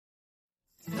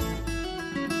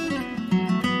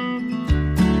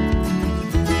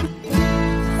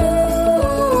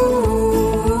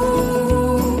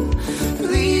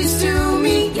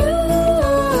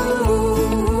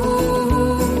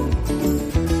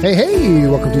Hey,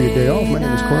 welcome to your day off. My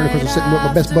name is Corey. Of course, I'm sitting with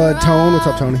my best bud, Tone. What's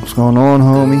up, Tony? What's going on,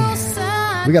 homie?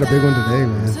 We got a big one today,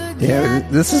 man. Yeah,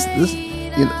 this.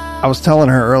 You know, I was telling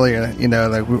her earlier, you know,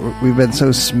 like we've been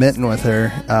so smitten with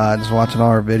her, just watching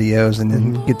all her videos, and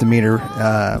then get to meet her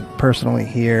personally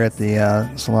here at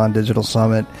the Salon Digital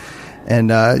Summit. And,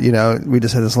 you know, we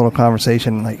just had this little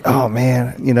conversation like, oh,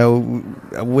 man, you know,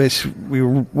 I wish we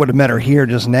would have met her here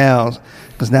just now,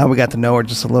 because now we got to know her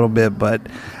just a little bit. But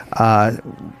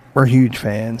we're huge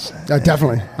fans.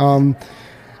 Definitely.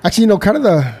 Actually, you know, kind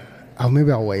of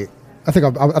maybe I'll wait. I think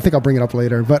I'll bring it up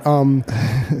later. But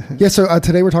yeah, so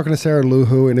today we're talking to Sarah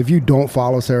Luhu, and if you don't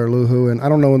follow Sarah Luhu, and I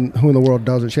don't know who in the world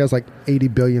doesn't, she has like 80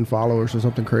 billion followers or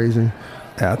something crazy.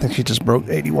 Yeah, I think she just broke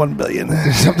 81 billion.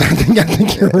 I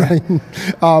think you're right.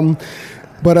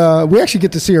 But we actually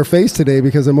get to see her face today,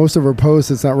 because in most of her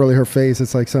posts, it's not really her face.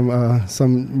 It's like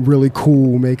some really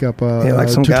cool makeup like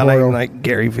some tutorial. guy like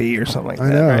Gary Vee or something like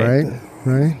that. I know,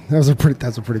 right? That's a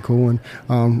pretty cool one.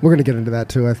 We're gonna get into that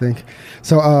too, I think.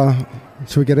 So,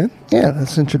 should we get in? Yeah,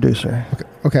 let's introduce her.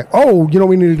 Okay. Oh, you know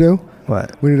what we need to do?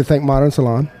 What? We need to thank Modern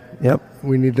Salon. Yep.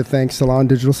 We need to thank Salon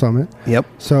Digital Summit. Yep.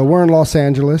 So we're in Los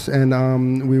Angeles,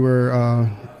 and we were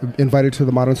invited to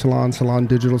the Modern Salon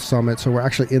Digital Summit. So we're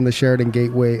actually in the Sheraton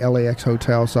Gateway LAX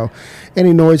hotel. So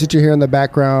any noise that you hear in the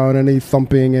background, any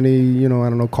thumping, any, you know, I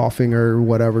don't know, coughing or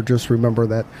whatever, just remember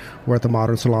that we're at the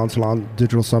Modern Salon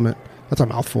Digital Summit. That's a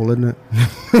mouthful, isn't it?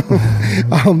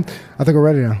 I think we're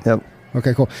ready now. Yep.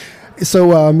 Okay, cool.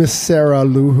 So Miss Sarah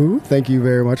Luhu, thank you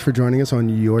very much for joining us on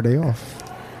your day off.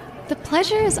 The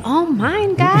pleasure is all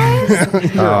mine, guys.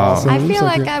 Awesome. I feel So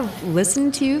like cute. I've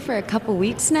listened to you for a couple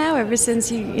weeks now, ever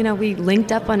since we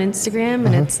linked up on Instagram,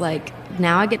 and it's like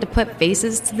now I get to put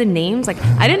faces to the names. Like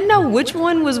I didn't know which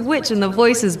one was which in the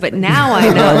voices, but now I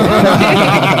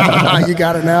know. You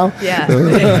got it now? Yeah.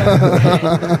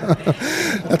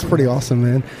 That's pretty awesome,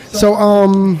 man.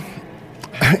 So,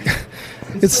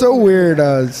 it's so weird.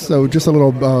 So just a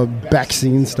little back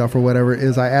scene stuff or whatever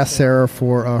is I asked Sarah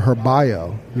for her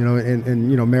bio, you know, and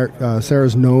you know,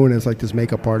 Sarah's known as like this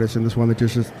makeup artist and this one that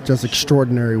just does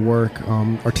extraordinary work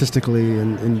artistically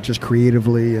and just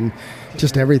creatively and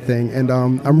just everything. And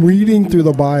I'm reading through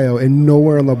the bio, and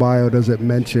nowhere in the bio does it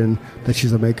mention that she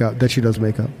does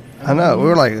makeup. I know. We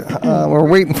were like, we're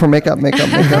waiting for makeup.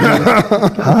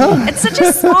 It's such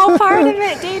a small part of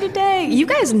it day to day. You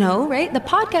guys know, right? The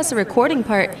podcast, the recording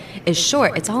part is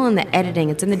short. It's all in the editing.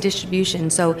 It's in the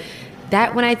distribution. So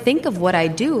that when I think of what I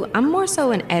do, I'm more so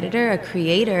an editor, a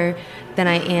creator, than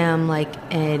I am like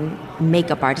a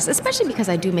makeup artist, especially because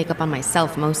I do makeup on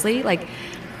myself mostly. Like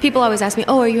people always ask me,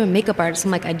 oh, are you a makeup artist?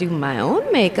 I'm like, I do my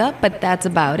own makeup, but that's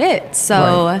about it.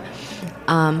 So... Right.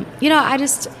 You know, I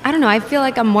don't know. I feel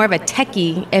like I'm more of a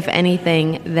techie, if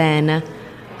anything, than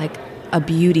like a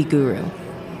beauty guru.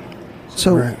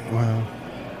 So, Right. Wow.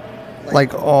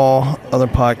 like all other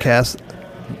podcasts,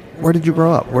 where did you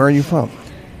grow up? Where are you from?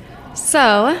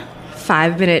 So,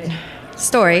 5-minute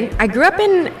story. I grew up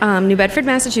in New Bedford,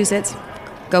 Massachusetts.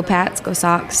 Go Pats, go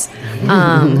Sox.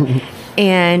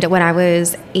 And when I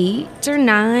was 8 or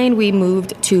 9, we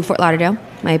moved to Fort Lauderdale.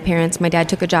 My dad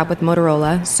took a job with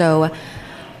Motorola, so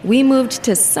we moved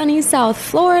to sunny South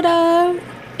Florida,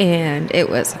 and it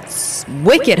was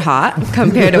wicked hot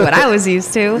compared to what I was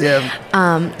used to.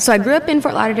 Yeah. So I grew up in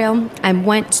Fort Lauderdale. I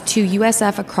went to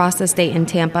USF across the state in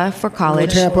Tampa for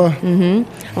college. Tampa. I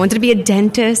wanted to be a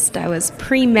dentist. I was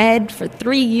pre-med for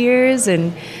 3 years,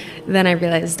 and then I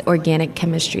realized organic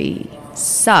chemistry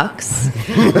sucks.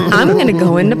 I'm going to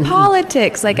go into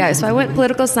politics. So I went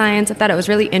political science. I thought it was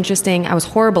really interesting. I was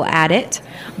horrible at it,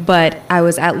 but I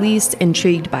was at least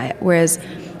intrigued by it. Whereas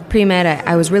pre-med,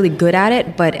 I was really good at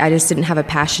it, but I just didn't have a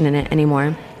passion in it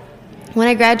anymore. When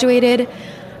I graduated,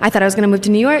 I thought I was going to move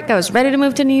to New York. I was ready to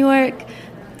move to New York.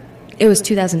 It was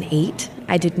 2008.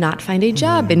 I did not find a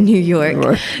job in New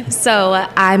York. So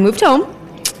I moved home.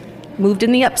 Moved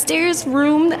in the upstairs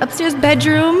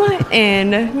bedroom,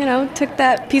 and, you know, took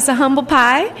that piece of humble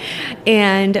pie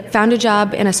and found a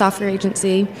job in a software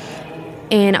agency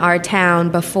in our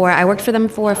town. I worked for them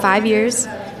for 5 years.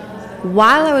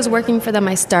 While I was working for them,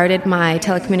 I started my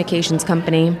telecommunications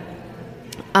company.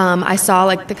 I saw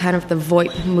like the kind of the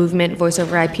VoIP movement, voice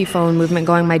over IP phone movement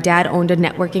going. My dad owned a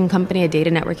networking company, a data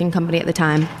networking company at the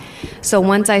time. So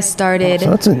once I started... So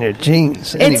that's in your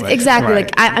genes. It's anyway. exactly.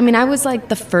 Right. Like I mean, I was like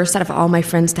the first out of all my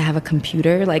friends to have a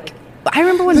computer. Like I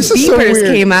remember when This is so beepers weird.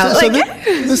 came out. So like,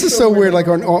 this is so weird. Like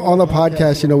on the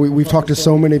podcast, we've talked to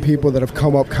so many people that have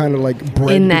come up kind of like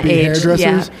bred In to that be age, hairdressers.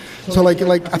 yeah. So like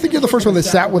I think you're the first one that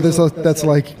sat with us that's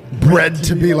like bred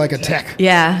to be like a tech.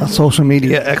 yeah. A social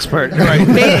media expert. Right.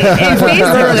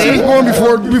 Basically.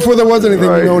 Born before there was anything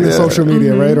known as social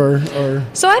media, right? Or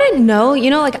So I didn't know,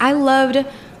 like I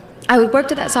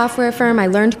worked at that software firm. I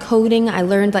learned coding. I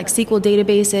learned like SQL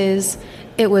databases.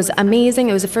 It was amazing.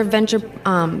 It was for venture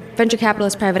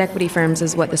capitalist private equity firms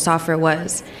is what the software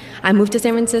was. I moved to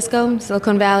San Francisco,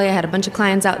 Silicon Valley. I had a bunch of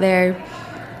clients out there.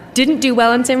 Didn't do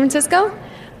well in San Francisco.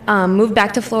 Moved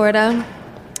back to Florida.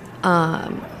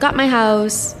 Got my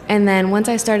house. And then once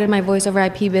I started my voice over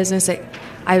IP business,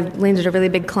 I landed a really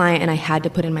big client and I had to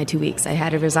put in my 2 weeks. I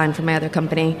had to resign from my other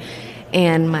company.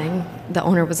 And the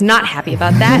owner was not happy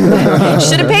about that.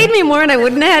 Should have paid me more and I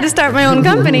wouldn't have had to start my own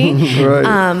company.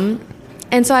 Right.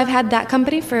 And so I've had that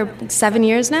company for 7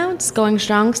 years now. It's going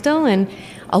strong still. And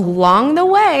along the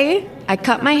way, I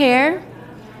cut my hair,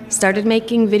 started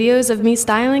making videos of me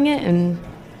styling it, and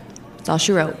it's all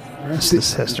she wrote. Rest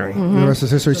is history. the rest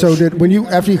is history. So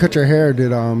after you cut your hair,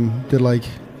 did like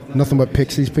nothing but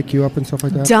pixies pick you up and stuff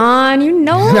like that? Don, Don, dude.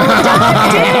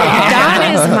 Don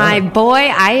is my boy.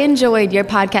 I enjoyed your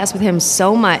podcast with him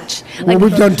so much. Well,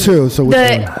 we've done two. So which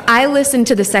one? I listened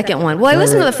to the second one. Well, I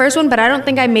listened to the first one, but I don't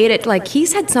think I made it. Like he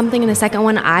said something in the second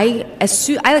one. I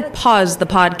paused the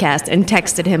podcast and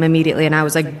texted him immediately, and I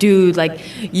was like, "Dude, like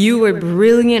you were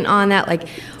brilliant on that." Like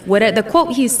the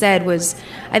quote he said was,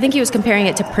 I think he was comparing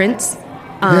it to Prince.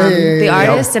 The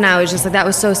artist, and I was just like, that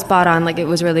was so spot on. Like it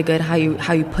was really good how you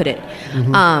put it.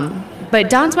 But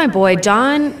Don's my boy.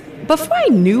 Don, before I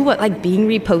knew what like being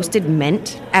reposted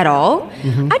meant at all,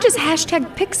 I just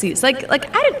hashtag Pixies. Like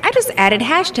I just added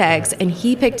hashtags, and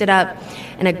he picked it up,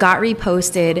 and it got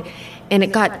reposted, and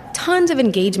it got tons of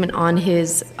engagement on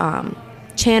his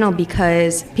channel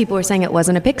because people were saying it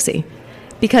wasn't a pixie.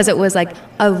 Because it was like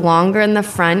a longer in the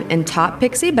front and top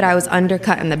pixie, but I was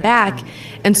undercut in the back.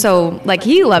 And so, like,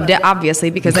 he loved it, obviously,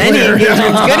 because any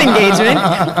engagement's good engagement.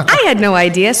 I had no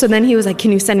idea. So then he was like,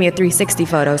 can you send me a 360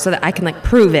 photo so that I can, like,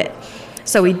 prove it?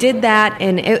 So we did that,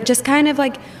 and it just kind of,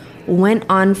 like, went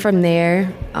on from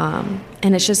there.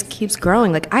 And it just keeps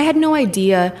growing. Like, I had no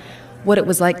idea what it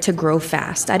was like to grow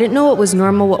fast. I didn't know what was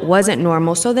normal, what wasn't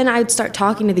normal. So then I'd start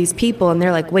talking to these people, and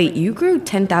they're like, wait, you grew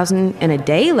 10,000 in a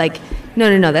day? Like,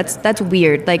 no, that's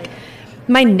weird. Like,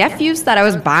 my nephews thought I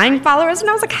was buying followers, and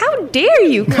I was like, how dare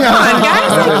you? Come on,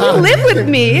 guys. Like, you live with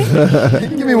me.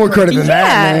 Give me more credit than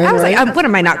that, man. I was like, what,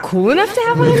 am I not cool enough to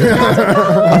have 100,000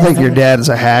 followers? I think your dad is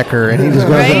a hacker, and he just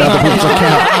goes to other people's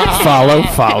account. Follow.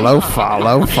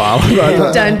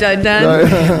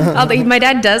 Dun. Although my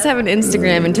dad does have an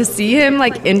Instagram, and to see him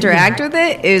like interact with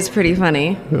it is pretty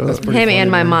funny. That's pretty Him funny,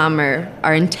 and my man. mom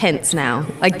are intense now.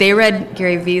 Like they read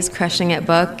Gary Vee's Crushing It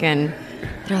book, and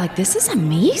they're like, this is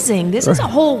amazing. This is a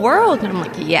whole world. And I'm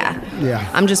like, yeah.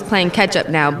 I'm just playing catch up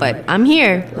now, but I'm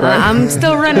here. I'm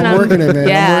still running. I'm working it, man.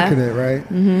 Yeah. I'm working it, right?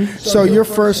 Mm-hmm. So your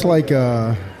first, like,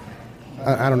 I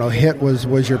don't know, hit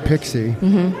was your Pixie.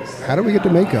 Mm-hmm. How did we get to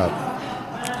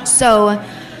makeup? So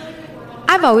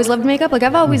I've always loved makeup. Like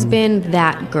I've always been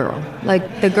that girl.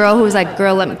 Like the girl who's like,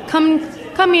 girl, let me come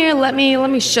here. Let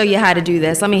me show you how to do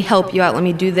this. Let me help you out. Let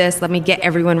me do this. Let me get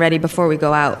everyone ready before we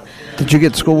go out. Did you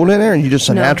get schooled in there, or you just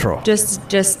a natural? Just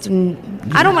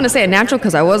I don't want to say a natural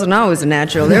because I wasn't always a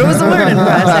natural. There was a learning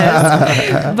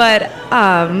process. But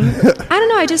I don't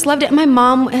know. I just loved it. My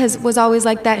mom was always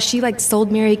like that. She like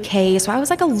sold Mary Kay, so I was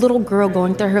like a little girl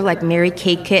going through her like Mary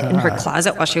Kay kit in her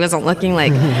closet while she wasn't looking.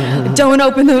 Like, don't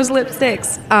open those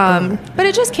lipsticks. But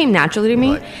it just came naturally to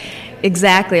me.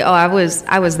 Exactly. Oh, I was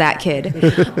that kid.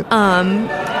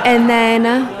 And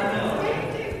then.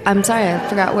 I'm sorry, I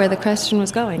forgot where the question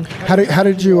was going. How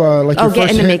did you like? Your get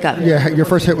first into hit, makeup. Yeah, your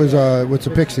first hit was with the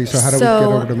Pixie. So how did we get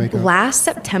over to makeup? Last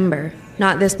September,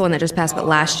 not this one that just passed, but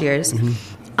last year's,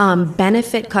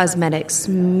 Benefit Cosmetics,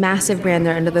 massive brand,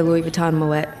 they're under the Louis Vuitton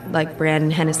Moet like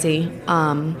brand, Hennessy,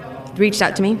 reached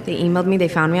out to me. They emailed me. They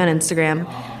found me on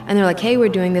Instagram, and they're like, "Hey, we're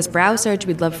doing this brow search.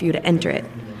 We'd love for you to enter it."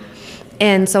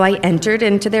 And so I entered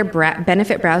into their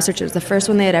Benefit brow search. It was the first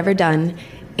one they had ever done.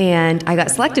 And I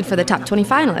got selected for the top 20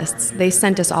 finalists. They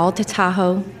sent us all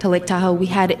to Lake Tahoe. We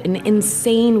had an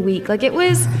insane week. Like it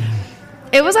was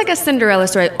like a Cinderella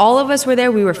story. All of us were there.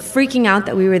 We were freaking out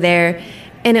that we were there.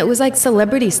 And it was like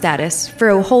celebrity status for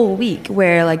a whole week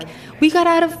where like we got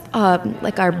out of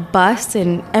like our bus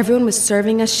and everyone was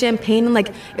serving us champagne and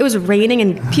like it was raining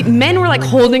and men were like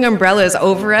holding umbrellas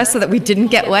over us so that we didn't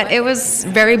get wet. It was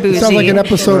very bougie. Sounds like an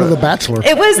episode of The Bachelor.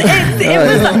 It was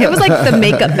like the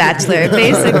makeup Bachelor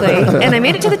basically. And I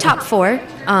made it to the top 4.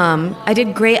 I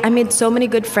did great. I made so many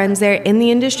good friends there in the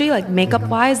industry, like makeup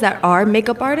wise, that are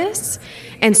makeup artists,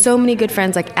 and so many good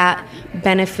friends like at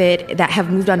Benefit that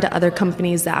have moved on to other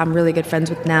companies that I'm really good friends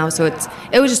with now. So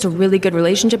it was just a really good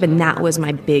relationship, and that was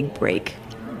my big break.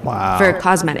 Wow. For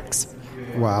cosmetics.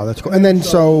 Wow, that's cool. And then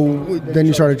then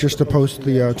you started just to post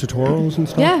the tutorials and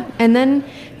stuff? Yeah, and then,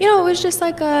 it was just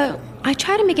like I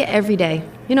try to make it every day.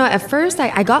 At first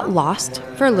I got lost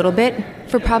for a little bit,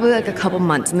 for probably like a couple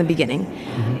months in the beginning,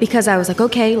 because I was like,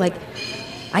 okay, like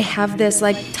I have this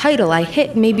like title, I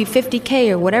hit maybe 50K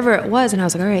or whatever it was, and I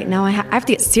was like, all right, now I have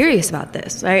to get serious about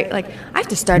this, right? Like I have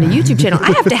to start a YouTube channel.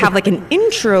 I have to have like an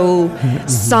intro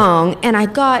song, and I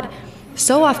got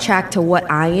so off track to what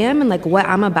I am and like what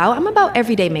I'm about. I'm about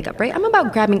everyday makeup, right? I'm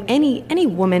about grabbing any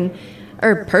woman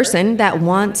or person that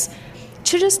wants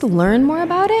to just learn more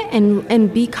about it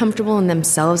and be comfortable in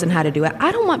themselves and how to do it.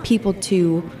 I don't want people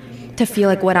to feel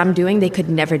like what I'm doing they could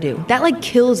never do. That like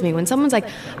kills me when someone's like,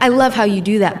 I love how you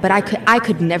do that, but I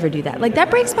could never do that. Like that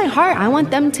breaks my heart. I want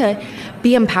them to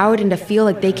be empowered and to feel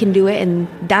like they can do it, and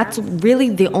that's really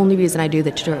the only reason I do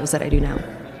the tutorials that I do now.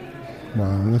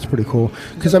 Wow, that's pretty cool.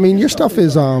 Because, I mean, your stuff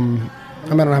is, I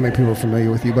don't know how many people are familiar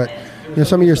with you, but,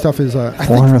 some of your stuff is...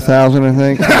 400,000, I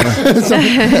think.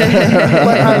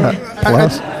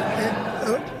 Plus.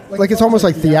 Like, it's almost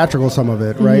like theatrical, some of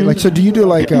it, right? Like, so do you do,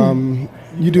 like,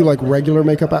 regular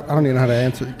makeup? I don't even know how to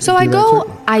answer. So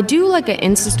I do, like, an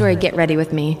Insta story, get ready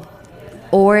with me,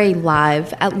 or a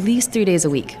live at least 3 days a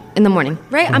week in the morning,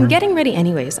 right? I'm getting ready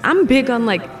anyways. I'm big on,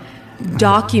 like,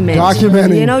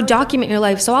 documenting. Document your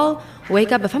life. So I'll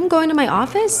wake up. If I'm going to my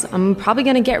office, I'm probably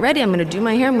going to get ready. I'm going to do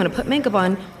my hair. I'm going to put makeup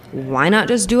on. Why not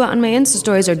just do it on my Insta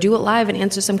stories or do it live and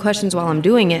answer some questions while I'm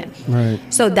doing it? Right.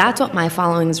 So that's what my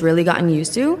following's really gotten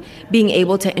used to, being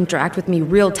able to interact with me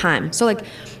real time. So like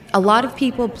a lot of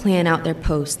people plan out their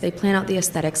posts. They plan out the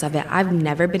aesthetics of it. I've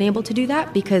never been able to do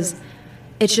that because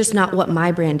it's just not what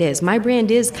my brand is. My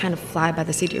brand is kind of fly by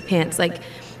the seat of your pants. Like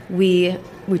we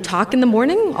talk in the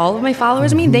morning, all of my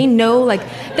followers, they know, like,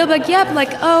 they'll be like, yep,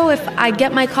 like, oh, if I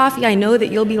get my coffee, I know that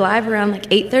you'll be live around like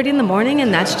 8:30 in the morning,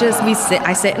 and that's just,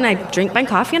 I sit and I drink my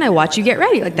coffee and I watch you get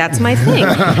ready. Like, that's my thing.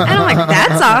 And I'm like,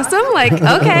 that's awesome. Like,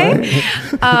 okay.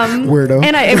 Weirdo.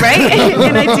 And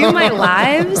I do my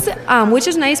lives, which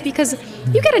is nice because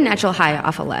you get a natural high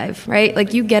off a live, right?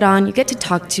 Like, you get on, you get to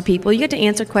talk to people, you get to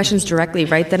answer questions directly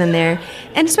right then and there.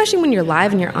 And especially when you're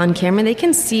live and you're on camera, they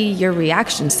can see your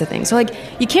reactions to things. So, like,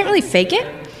 you can't really fake it,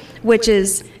 which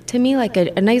is, to me, like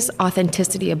a nice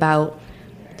authenticity about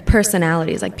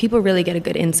personalities. Like, people really get a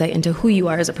good insight into who you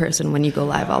are as a person when you go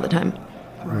live all the time.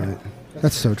 Right.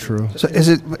 That's so true. So is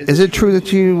it true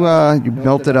that you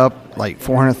built it up like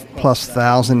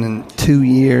 400,000+ in 2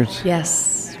 years?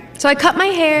 Yes. So I cut my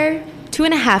hair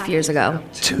 2.5 years ago.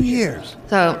 2 years.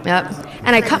 So, yep.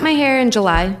 And I cut my hair in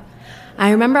July. I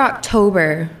remember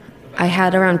October, I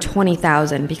had around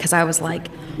 20,000 because I was like,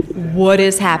 what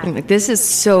is happening? Like, this is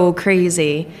so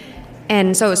crazy.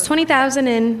 And so it was 20,000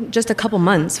 in just a couple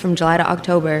months from July to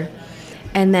October.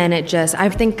 And then I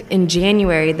think in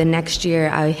January the next year,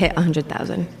 I hit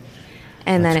 100,000.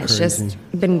 And then it's crazy.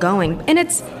 just been going. And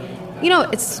it's,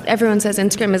 everyone says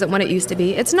Instagram isn't what it used to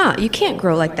be. It's not. You can't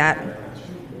grow like that.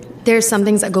 There's some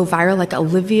things that go viral, like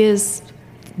Olivia's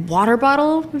water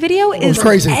bottle video is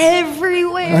crazy.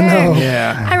 Everywhere. I know.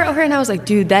 Yeah. I wrote her and I was like,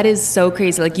 dude, that is so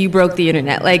crazy. Like, you broke the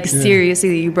internet. Like,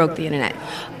 seriously, you broke the internet.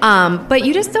 But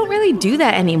you just don't really do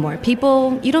that anymore.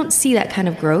 You don't see that kind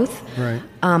of growth. Right.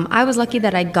 I was lucky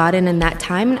that I got in that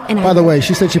time. And By the way,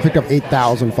 she said she picked up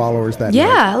 8,000 followers that night.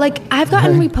 Yeah, like, I've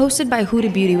gotten reposted by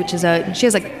Huda Beauty, which is she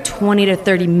has like 20 to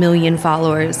 30 million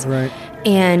followers. Right.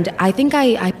 And I think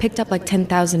I picked up like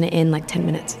 10,000 in like 10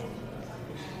 minutes.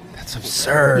 That's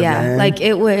absurd, Yeah, man. like,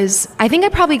 it was, I think I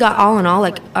probably got all in all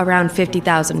like around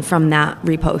 50,000 from that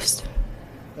repost.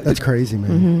 That's crazy,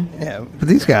 man. Mm-hmm. Yeah, but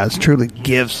these guys truly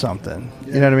give something.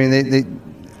 You know what I mean?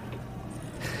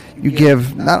 You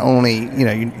give not only,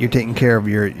 you're taking care of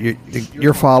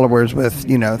your followers with,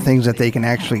 things that they can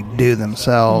actually do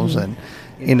themselves, and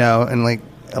and like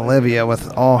Olivia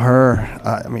with all her,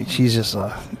 she's just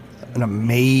an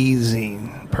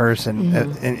amazing person,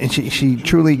 and she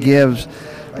truly gives.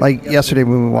 Like yesterday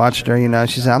when we watched her,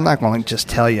 she said, I'm not going to just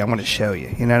tell you, I'm going to show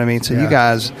you. You know what I mean? So you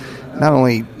guys not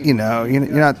only, you're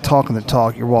not talking the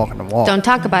talk, you're walking the walk. Don't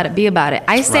talk about it, be about it.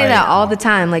 I say that all the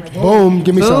time. Like, boom,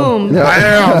 give me some. boom.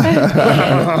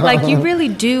 Like, you really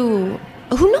do.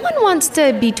 No one wants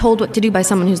to be told what to do by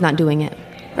someone who's not doing it.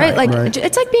 Right?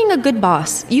 It's like being a good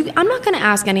boss. I'm not going to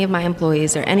ask any of my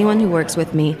employees or anyone who works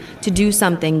with me to do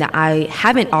something that I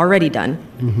haven't already done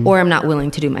or I'm not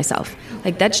willing to do myself.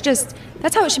 Like, that's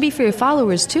how it should be for your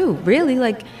followers too, really.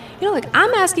 Like,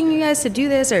 I'm asking you guys to do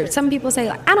this, or some people say,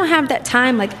 like, I don't have that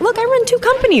time. Like, look, I run 2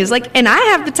 companies, like, and I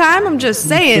have the time. I'm just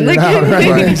saying, like,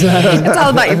 it's all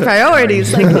about your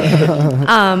priorities. Like,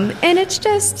 and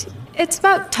it's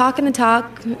about talking the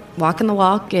talk, walking the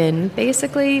walk, and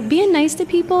basically being nice to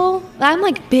people. I'm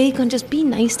like big on just be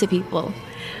nice to people.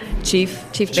 Chief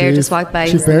Bear just walked by.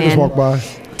 Chief Bear just walked by.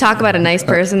 Talk about a nice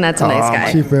person. That's a nice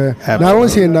guy. Chief Bear. Not only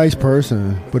is he a nice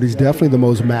person, but he's definitely the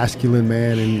most masculine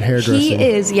man in hairdressing. He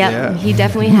is. Yep. Yeah. He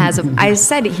definitely has. I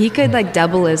said he could like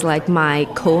double as like my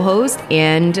co-host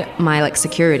and my like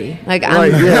security. Like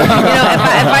I'm, if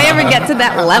I ever get to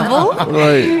that level,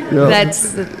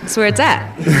 that's where it's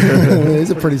at. He's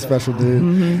a pretty special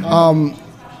dude.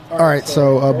 All right,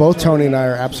 so both Tony and I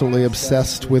are absolutely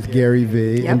obsessed with Gary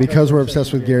Vee, and because we're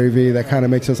obsessed with Gary Vee, that kind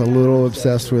of makes us a little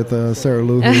obsessed with Sarah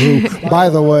Lou, who, by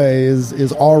the way,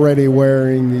 is already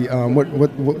wearing the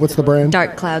what's the brand?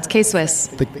 Dark Clouds, K-Swiss.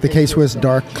 The K-Swiss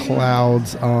Dark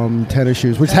Clouds tennis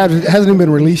shoes, which hasn't even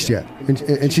been released yet,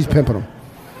 and she's pimping them.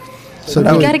 So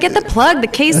you got to get the plug, the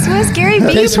K-Swiss Gary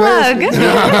Vee plug.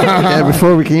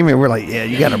 Before we came here, we're like,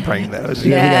 you got to bring those.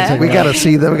 Yeah. We got to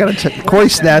see them. We got to check. Corey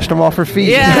snatched them off her feet.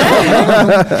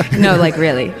 Yeah. No, like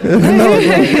really. And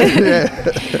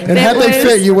had they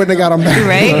fit, you wouldn't have got them back.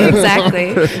 Right, exactly.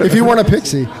 If you weren't a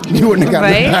pixie, you wouldn't have got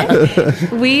them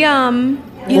back. We,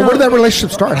 where did that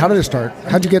relationship start? How did it start?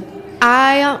 How'd you get...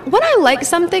 when I like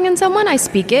something in someone, I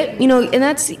speak it, and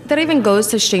that even goes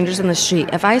to strangers in the street.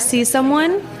 If I see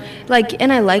someone, like,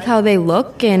 and I like how they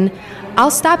look, and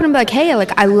I'll stop and be like, hey,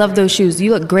 like, I love those shoes.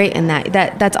 You look great in that.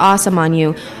 That's awesome on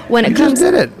you. When it comes, just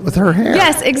did it with her hair.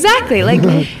 Yes, exactly. Like,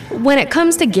 when it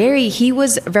comes to Gary, he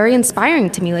was very inspiring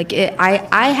to me. Like,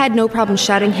 I had no problem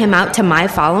shouting him out to my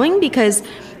following, because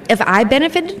if I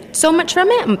benefited so much from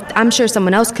it, I'm sure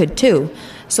someone else could too.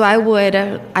 So I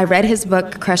read his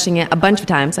book, Crushing It, a bunch of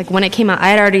times. Like, when it came out, I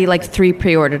had already, like, 3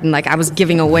 pre-ordered, and, like, I was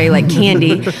giving away, like,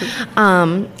 candy.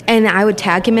 And I would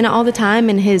tag him in it all the time,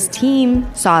 and his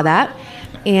team saw that.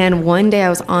 And one day I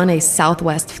was on a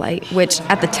Southwest flight, which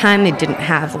at the time they didn't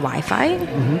have Wi-Fi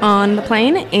on the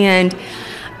plane. And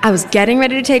I was getting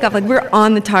ready to take off. Like, we were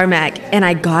on the tarmac, and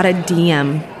I got a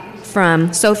DM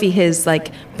from Sophie, his,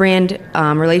 like, brand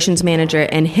relations manager,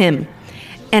 and him.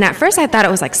 And at first I thought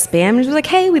it was like spam. And she was like,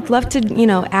 hey, we'd love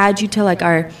to, add you to like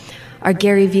our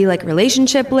Gary Vee like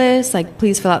relationship list. Like,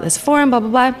 please fill out this form, blah,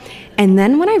 blah, blah. And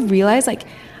then when I realized, like,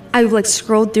 I like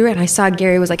scrolled through it and I saw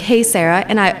Gary was like, hey, Sarah.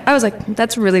 And I was like,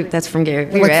 that's from Gary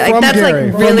Vee, right? Like, that's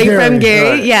Gary. Like really from Gary.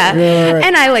 Right. Yeah. Right.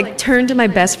 And I like turned to my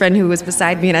best friend who was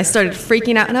beside me and I started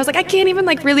freaking out. And I was like, I can't even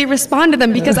like really respond to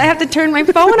them because I have to turn my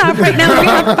phone off right now. We're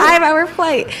on a 5-hour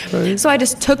flight. Right. So I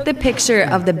just took the picture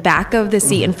of the back of the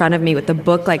seat in front of me with the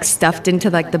book like stuffed into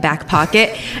like the back pocket.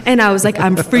 And I was like,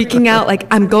 I'm freaking out. Like,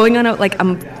 I'm going on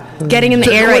I'm getting in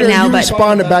the air right now. You but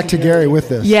responded back to Gary with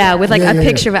this. Yeah, with like a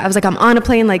picture of it. I was like, I'm on a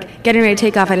plane, like getting ready to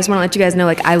take off. I just want to let you guys know,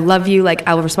 like, I love you. Like,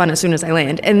 I will respond as soon as I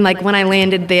land. And like when I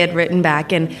landed, they had written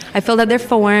back, and I filled out their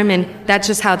form, and that's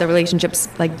just how the relationship's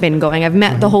like been going. I've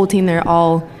met the whole team. They're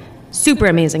all super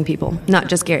amazing people, not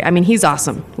just Gary. I mean, he's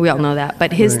awesome. We all know that,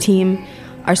 but his team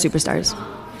are superstars.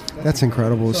 That's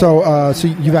incredible. So, so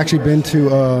you've actually been to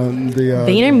the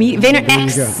Vayner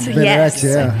X. Yes.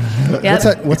 Yeah.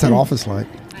 Yep. What's that office like?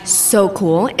 So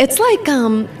cool. It's like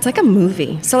a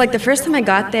movie. So like the first time I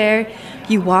got there,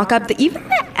 you walk up, even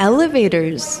the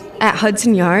elevators at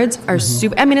Hudson Yards are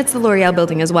super. I mean, it's the L'Oreal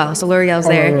building as well. So L'Oreal's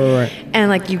there. Right. And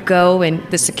like you go and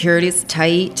the security is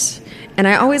tight. And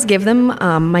I always give them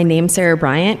my name, Sarah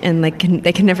Bryant, and like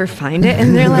they can never find it.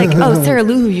 And they're like, oh, Sarah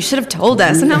Lou, you should have told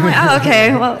us. And I'm like, oh,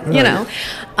 okay, well, you know.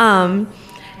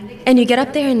 And you get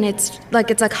up there, and it's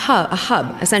like a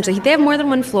hub, essentially. They have more than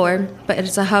one floor, but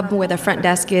it's a hub where the front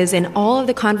desk is, and all of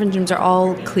the conference rooms are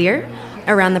all clear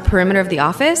around the perimeter of the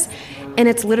office. And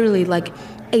it's literally like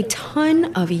a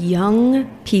ton of young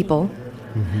people.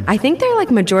 Mm-hmm. I think they're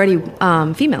like majority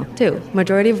female, too.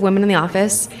 Majority of women in the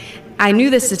office. I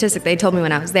knew this statistic. They told me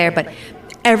when I was there, but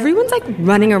everyone's like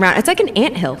running around. It's like an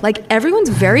anthill. Like, everyone's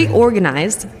very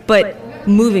organized, but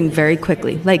moving very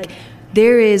quickly. Like,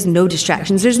 there is no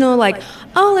distractions. There's no like,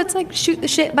 oh, let's like shoot the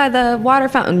shit by the water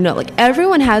fountain. No, like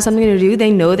everyone has something to do.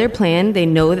 They know their plan. They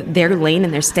know their lane,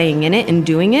 and they're staying in it and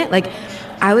doing it. Like,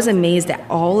 I was amazed at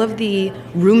all of the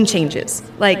room changes.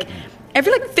 Like,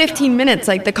 every 15 minutes,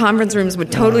 the conference rooms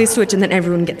would totally switch, and then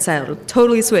everyone would get settled.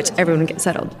 Totally switch, everyone would get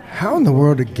settled. How in the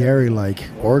world did Gary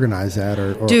organize that?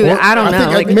 Dude, I don't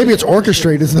know. Think, maybe it's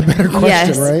orchestrate is the better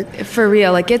question, right? For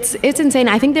real. It's insane.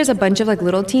 I think there's a bunch of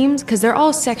little teams because they're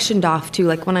all sectioned off too.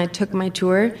 When I took my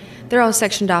tour, they're all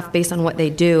sectioned off based on what they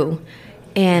do.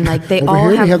 And they over all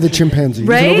here have, we have the chimpanzees.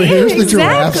 Right? Over here's the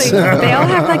exactly. giraffes. They all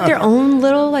have their own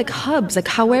little hubs.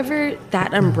 However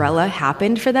that umbrella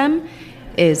happened for them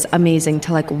is amazing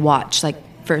to watch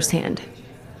firsthand.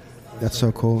 That's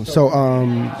so cool. So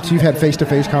you've had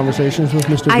face-to-face conversations with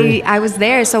Mr. V? I was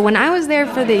there. So when I was there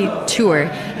for the tour,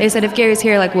 they said if Gary's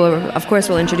here, of course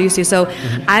we'll introduce you. So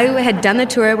I had done the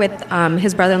tour with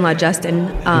his brother-in-law Justin,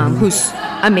 who's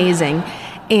amazing.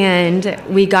 And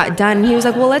we got done. He was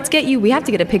like, well, we have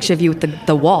to get a picture of you with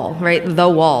the wall, right? The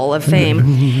wall of fame.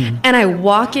 And I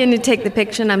walk in to take the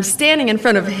picture, and I'm standing in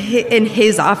front of in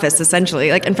his office, essentially,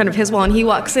 in front of his wall. And he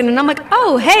walks in, and I'm like,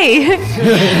 oh, hey,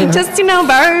 just,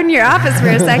 borrowing your office for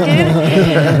a second.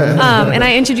 And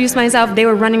I introduced myself. They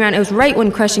were running around. It was right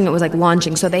when Crushing It was,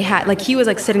 launching. So they had, he was,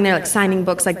 sitting there, signing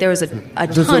books. There was a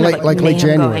ton of, late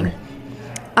January? Going.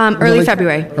 Early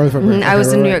February. Early February. I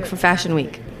was in New York for Fashion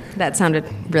Week. That sounded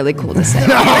really cool to say.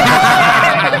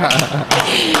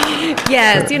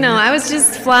 Yes, I was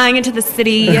just flying into the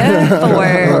city I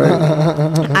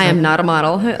am not a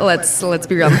model. Let's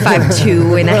be real. I'm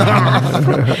 5'2" and a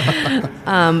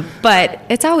half. But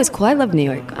it's always cool. I love New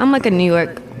York. I'm a New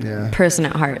York person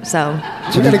at heart. So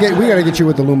we gotta get you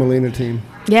with the Lou Molina team.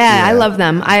 Yeah, I love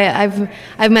them. I've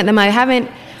met them. I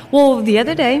haven't. Well, the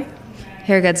other day,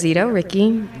 hair got Zito.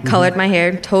 Ricky colored my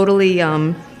hair totally.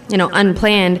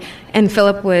 Unplanned. And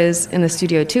Philip was in the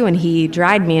studio too, and he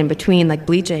dried me in between,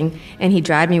 bleaching, and he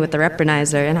dried me with the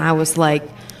Repronizer, and I was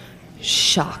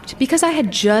shocked because I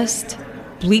had just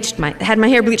had my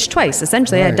hair bleached twice,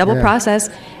 essentially. I had double process,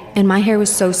 and my hair was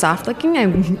so soft looking. I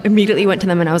immediately went to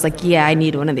them and I was like, yeah, I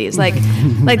need one of these.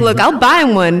 Look, I'll buy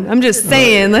one. I'm just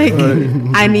saying,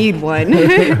 I need one.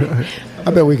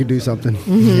 I bet we could do something.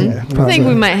 Mm-hmm. Yeah, I think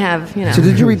we might have, So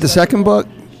did you read the second book,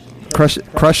 Crushed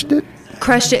It?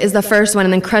 Crushed It is the first one,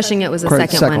 and then Crushing It was the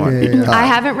second one. Yeah. I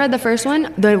haven't read the first one.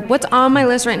 What's on my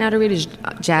list right now to read is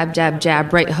Jab, Jab,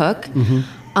 Jab, Right Hook.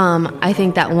 I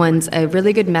think that one's a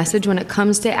really good message when it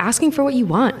comes to asking for what you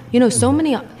want.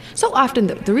 So often,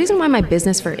 the reason why my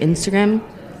business for Instagram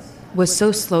was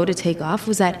so slow to take off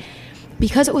was that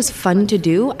because it was fun to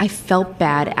do, I felt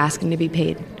bad asking to be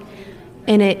paid.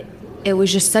 And it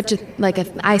was just such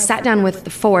I sat down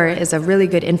with Four is a really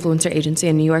good influencer agency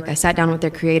in New York. I sat down with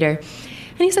their creator,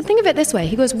 and he said, think of it this way.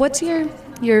 He goes, what's your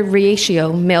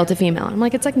ratio male to female? I'm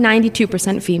like, it's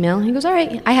 92% female. He goes, all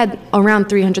right. I had around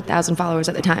 300,000 followers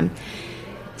at the time.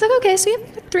 He's like, okay, so you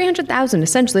have 300,000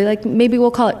 essentially. Maybe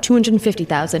we'll call it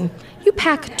 250,000. You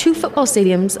pack 2 football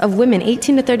stadiums of women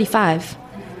 18 to 35.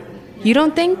 You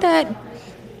don't think that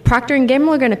Procter &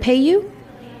 Gamble are going to pay you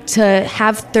to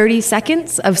have 30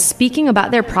 seconds of speaking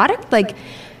about their product?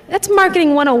 That's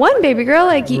marketing 101, baby girl.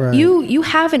 Right. You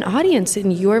have an audience,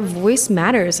 and your voice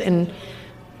matters, and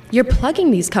you're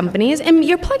plugging these companies, and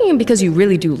you're plugging them because you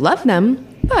really do love them,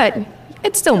 but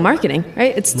it's still marketing,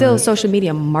 right? It's still social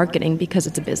media marketing because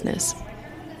it's a business.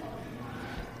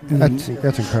 That's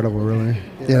incredible, really.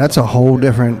 Yeah, that's a whole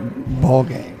different ball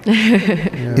game.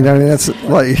 That's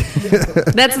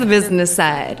that's the business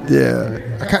side.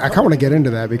 Yeah, I kind of want to get into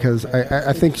that because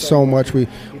I think so much we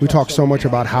talk so much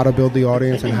about how to build the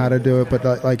audience and how to do it, but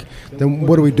then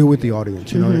what do we do with the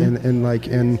audience?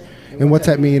 And what's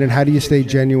that mean? And how do you stay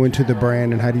genuine to the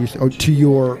brand? And how do you to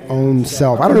your own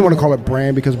self? I don't even want to call it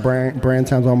brand because brand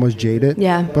sounds almost jaded.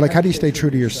 Yeah. But how do you stay true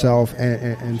to yourself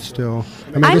and still?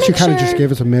 I guess you kind of just gave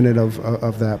us a minute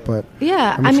of that, but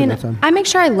yeah. I make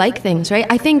sure I like things, right?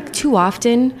 I think too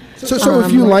often. So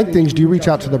if you like things, do you reach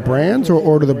out to the brands,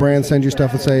 or do the brands send you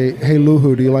stuff and say, "Hey,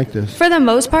 Luhu, do you like this?" For the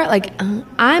most part,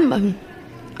 I'm.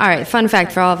 All right, fun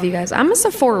fact for all of you guys. I'm a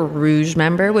Sephora Rouge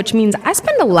member, which means I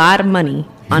spend a lot of money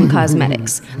on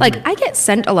cosmetics. I get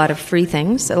sent a lot of free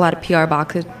things, a lot of PR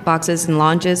boxes and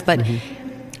launches, but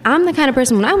I'm the kind of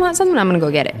person, when I want something, I'm going to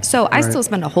go get it. So I still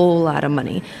spend a whole lot of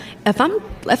money. If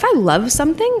I love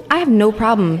something, I have no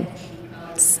problem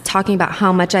talking about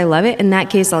how much I love it. In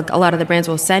that case, a lot of the brands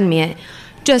will send me it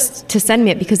just to send me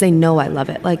it because they know I love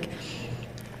it.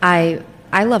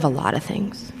 I love a lot of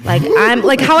things. I'm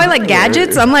how I like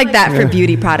gadgets. I'm like that for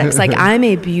beauty products. I'm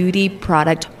a beauty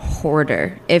product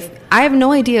hoarder. If I have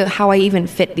no idea how I even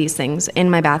fit these things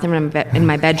in my bathroom and in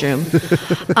my bedroom,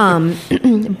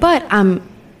 but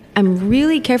I'm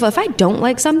really careful. If I don't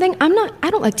like something, I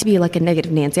don't like to be like a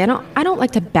negative Nancy. I don't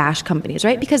like to bash companies,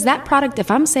 right? Because that product, if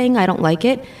I'm saying I don't like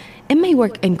it, it may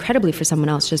work incredibly for someone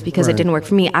else just because it didn't work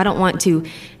for me. I don't want to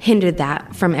hinder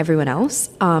that from everyone else.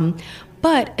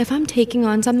 But if I'm taking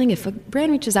on something, if a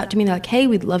brand reaches out to me, they're like, hey,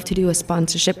 we'd love to do a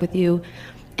sponsorship with you,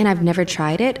 and I've never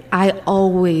tried it, I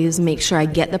always make sure I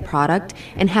get the product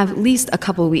and have at least a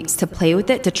couple of weeks to play with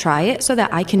it, to try it, so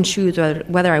that I can choose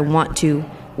whether I want to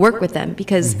work with them.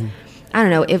 Because, I don't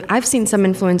know, if I've seen some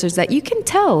influencers that you can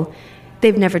tell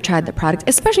they've never tried the product,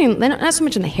 especially not so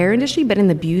much in the hair industry, but in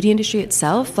the beauty industry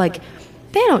itself. Like,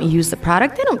 they don't use the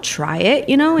product, they don't try it,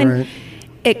 and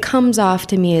it comes off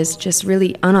to me as just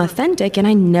really unauthentic, and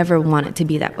I never want it to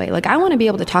be that way. Like, I want to be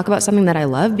able to talk about something that I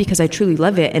love because I truly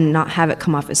love it and not have it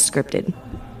come off as scripted.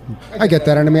 I get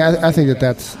that, and I mean, I think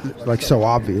that's like so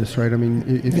obvious, right? I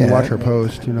mean, if you watch her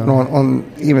post,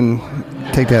 On even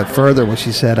take that further, what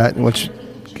she said, which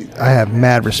I have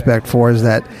mad respect for, is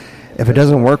that if it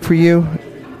doesn't work for you,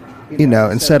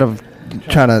 instead of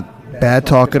trying to bad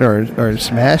talk it or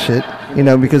smash it,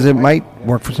 because it might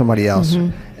work for somebody else,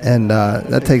 and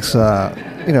that takes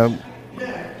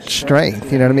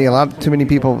strength. You know what I mean? Too many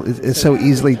people, it's so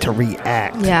easily to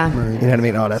react. Yeah. You know what I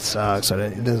mean? Oh, that sucks, or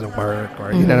it doesn't work,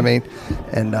 or you know what I mean?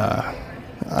 And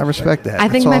I respect that. I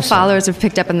think my followers have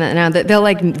picked up on that now. That they'll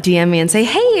like DM me and say,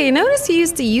 "Hey, I noticed you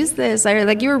used to use this," or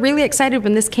like, "You were really excited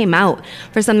when this came out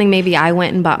for something maybe I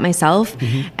went and bought myself,"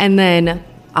 and then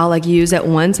I'll like use it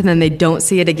once and then they don't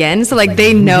see it again. So like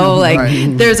they know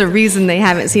like there's a reason they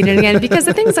haven't seen it again, because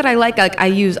the things that I like I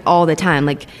use all the time.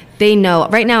 Like they know.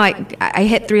 Right now I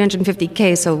hit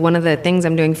 350K. So one of the things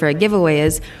I'm doing for a giveaway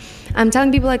is I'm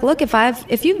telling people like, look,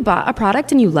 if you've bought a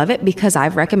product and you love it because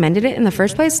I've recommended it in the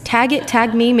first place,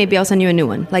 tag me, maybe I'll send you a new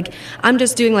one. Like I'm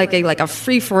just doing like a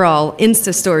free for all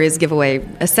Insta stories giveaway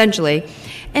essentially.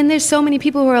 And there's so many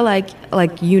people who are like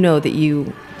that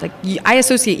you like, I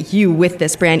associate you with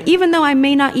this brand, even though I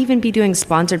may not even be doing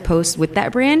sponsored posts with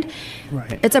that brand.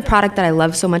 Right. It's a product that I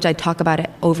love so much. I talk about it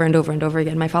over and over and over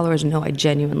again. My followers know I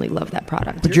genuinely love that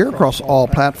product. But you're across all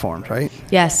platforms, right?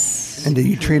 Yes. And do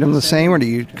you treat them the same, or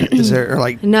is there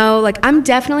like? No, like I'm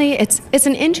definitely, it's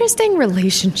an interesting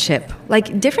relationship.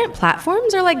 Like different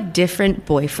platforms are like different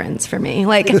boyfriends for me.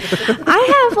 Like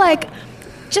I have like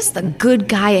just a good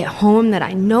guy at home that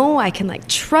I know I can like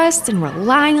trust and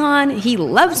rely on. He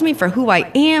loves me for who I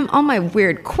am, all my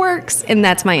weird quirks, and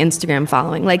that's my Instagram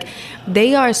following. Like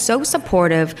they are so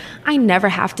supportive. I never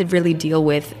have to really deal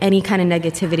with any kind of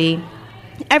negativity.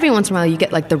 Every once in a while you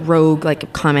get like the rogue like a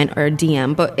comment or a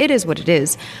DM, but it is what it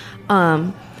is.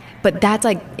 But that's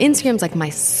like, Instagram's like my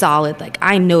solid, like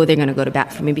I know they're going to go to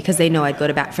bat for me because they know I'd go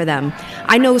to bat for them.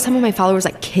 I know some of my followers,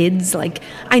 like kids, like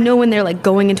I know when they're like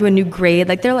going into a new grade,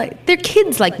 like they're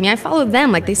kids like me. I follow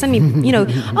them. Like they send me,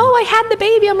 oh, I had the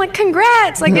baby. I'm like,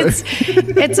 congrats. Like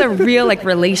it's a real like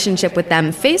relationship with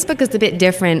them. Facebook is a bit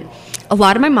different. A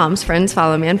lot of my mom's friends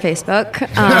follow me on Facebook.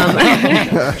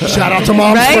 Shout out to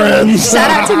mom's friends. Shout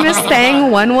out to Miss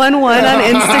Thang 111 on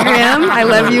Instagram. I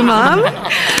love you,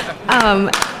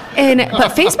 Mom.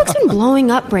 But Facebook's been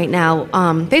blowing up right now.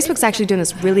 Facebook's actually doing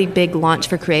this really big launch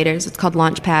for creators. It's called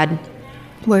Launchpad,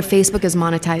 where Facebook is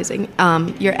monetizing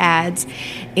your ads,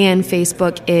 and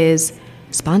Facebook is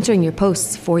sponsoring your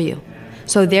posts for you.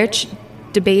 So they're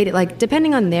debating, like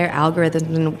depending on their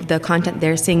algorithm and the content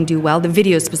they're seeing do well, the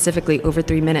videos specifically over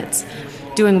 3 minutes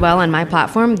doing well on my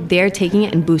platform, they're taking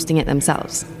it and boosting it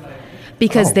themselves.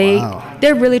 Because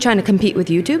they're really trying to compete with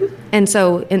YouTube. And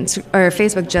so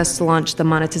Facebook just launched the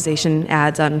monetization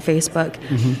ads on Facebook.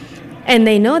 And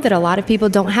they know that a lot of people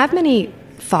don't have many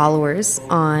followers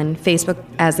on Facebook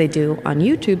as they do on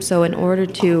YouTube. So in order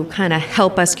to kind of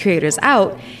help us creators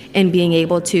out in being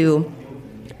able to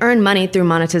earn money through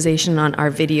monetization on our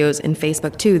videos in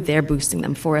Facebook too, they're boosting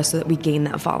them for us so that we gain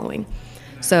that following.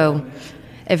 So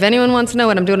if anyone wants to know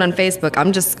what I'm doing on Facebook,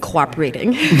 I'm just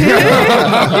cooperating. And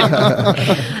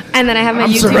then I have my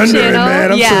YouTube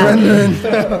channel. Man,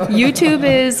 surrendering. YouTube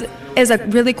is a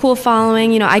really cool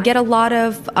following. I get a lot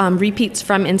of repeats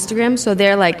from Instagram, so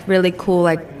they're like really cool,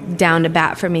 like down to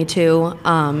bat for me too.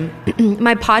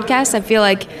 My podcast, I feel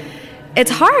like it's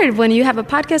hard when you have a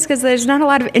podcast because there's not a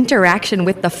lot of interaction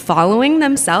with the following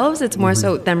themselves. It's more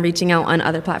so them reaching out on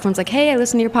other platforms like, hey, I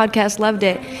listened to your podcast, loved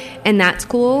it. And that's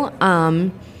cool.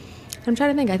 I'm trying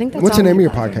to think. I think that's What's the name of your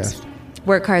platforms. podcast?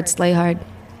 Work Hard, Slay Hard.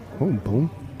 Oh,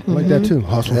 boom. I like that too.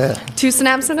 Hustle. Yeah. 2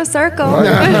 snaps in a circle.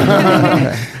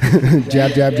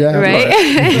 Jab, jab, jab.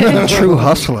 Right? True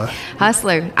hustler.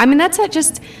 Hustler. I mean, that's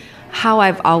just how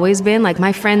I've always been. Like,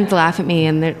 my friends laugh at me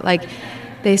and they're like,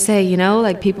 they say, you know,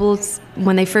 like people,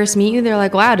 when they first meet you, they're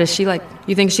like, wow, does she like,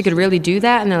 you think she could really do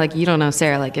that? And they're like, you don't know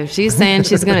Sarah. Like if she's saying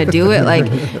she's going to do it, like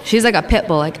she's like a pit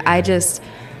bull. Like I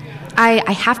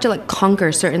have to like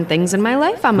conquer certain things in my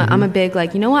life. I'm a big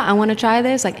like, you know what? I want to try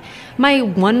this. Like my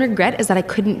one regret is that I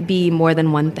couldn't be more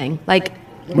than one thing. Like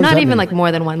not even like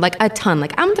more than one, like a ton.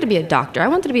 Like I wanted to be a doctor. I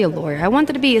wanted to be a lawyer. I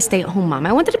wanted to be a stay-at-home mom.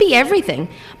 I wanted to be everything.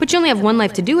 But you only have one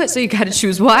life to do it, so you got to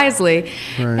choose wisely.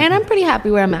 Right. And I'm pretty happy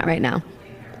where I'm at right now.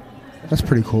 That's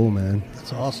pretty cool, man.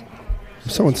 That's awesome. I'm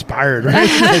so inspired, right?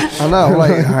 I know.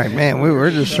 Like, all right, man, we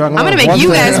were just struggling. I'm going to make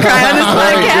you guys cry on this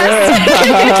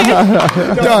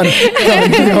podcast.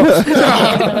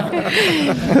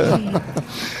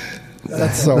 Done.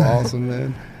 That's so awesome,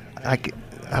 man.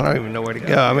 I don't even know where to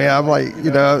go. I mean, I'm like, you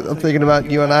know, I'm thinking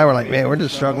about you and I. We're like, man, we're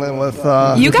just struggling with.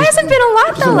 You guys have been a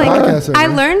lot though. Like, I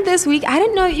learned this week. I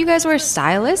didn't know that you guys were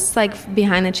stylists, like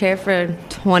behind the chair for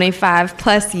 25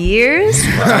 plus years.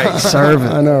 Right, serving.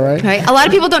 I know, right? Right. A lot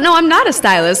of people don't know I'm not a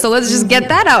stylist, so let's just get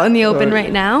that out in the open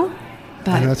right now.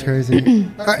 But that's crazy.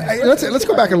 Let's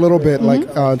go back a little bit, like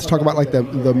to talk about like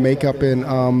the makeup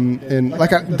and like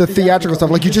the theatrical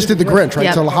stuff. Like you just did the Grinch, right?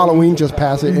 Yep. So Halloween just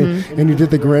passed it, and you did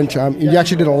the Grinch. You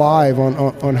actually did a live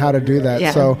on how to do that.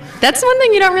 Yeah. So that's one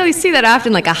thing you don't really see that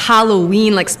often. Like a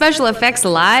Halloween, like special effects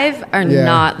live are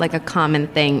not like a common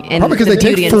thing. In probably because they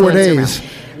take 4 days.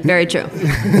 Very true.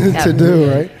 To do,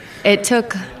 right?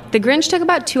 The Grinch took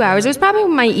about 2 hours. It was probably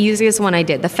my easiest one I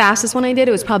did. The fastest one I did,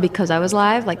 it was probably because I was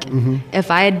live. Like,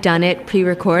 if I had done it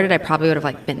pre-recorded, I probably would have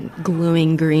like been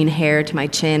gluing green hair to my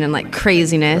chin and like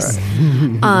craziness.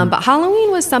 But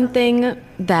Halloween was something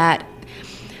that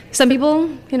some people,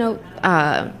 you know,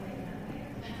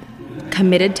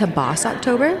 committed to Boss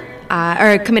October,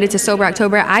 or committed to Sober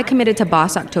October. I committed to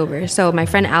Boss October. So my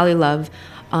friend Allie Love,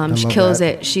 she kills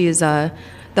it. She's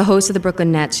the host of the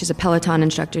Brooklyn Nets. She's a Peloton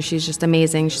instructor. She's just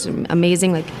amazing. She's an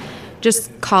amazing, like,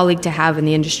 just colleague to have in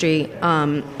the industry.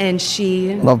 And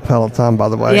she... Love Peloton, by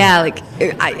the way. Yeah, like,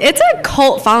 it's a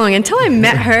cult following. Until I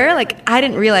met her, like, I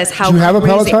didn't realize how Do you have a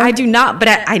Peloton? I do not, but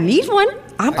I need one,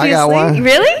 obviously. I got one.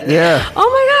 Really? Yeah. Oh,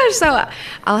 my gosh. So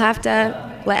I'll have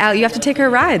to... You have to take her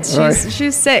rides.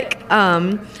 She's sick.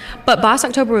 But Boss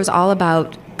October was all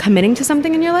about committing to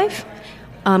something in your life.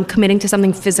 Committing to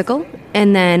something physical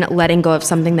and then letting go of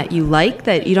something that you like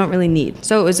that you don't really need.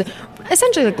 So it was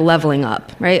essentially like leveling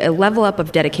up, right? A level up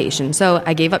of dedication. So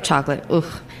I gave up chocolate.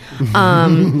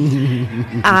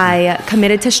 I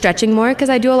committed to stretching more because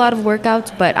I do a lot of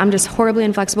workouts, but I'm just horribly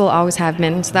inflexible, always have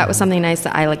been. So that was something nice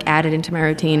that I like added into my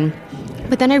routine.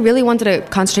 But then I really wanted to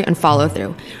concentrate on follow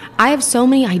through. I have so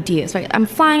many ideas, right? I'm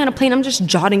flying on a plane, I'm just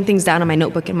jotting things down on my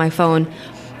notebook and my phone,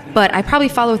 but I probably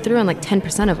follow through on like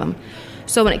 10% of them.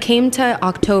 So when it came to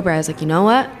October, I was like, you know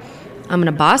what? I'm going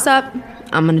to boss up.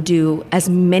 I'm going to do as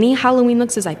many Halloween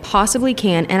looks as I possibly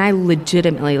can. And I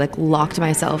legitimately like locked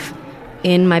myself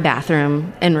in my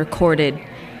bathroom and recorded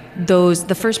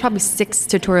the first probably 6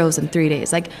 tutorials in 3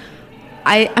 days. Like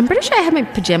I'm pretty sure I had my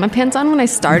pajama pants on when I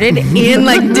started and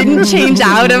like didn't change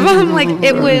out of them. Like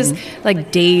it was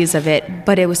like days of it,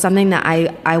 but it was something that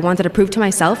I wanted to prove to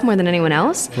myself more than anyone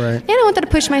else. Right. And I wanted to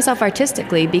push myself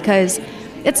artistically because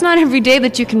it's not every day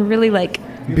that you can really like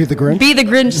be the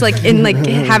Grinch, like and like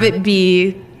have it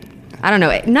be, I don't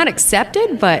know, not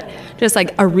accepted, but just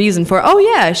like a reason for, oh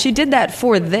yeah, she did that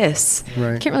for this.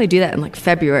 Right. Can't really do that in like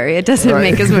February. It doesn't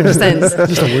make as much sense.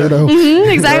 Just a weirdo.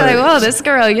 Exactly. Right. Like, well, this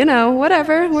girl, you know,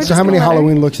 whatever. So how many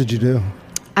Halloween looks did you do?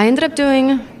 I ended up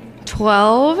doing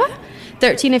 12.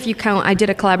 13 if you count. I did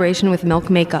a collaboration with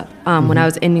Milk Makeup when I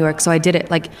was in New York, so I did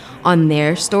it like on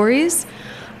their stories.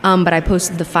 But I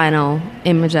posted the final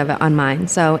image of it on mine.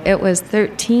 So it was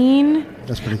 13.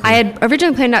 That's pretty cool. I had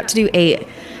originally planned out to do 8.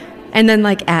 And then,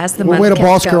 like, as the month way to kept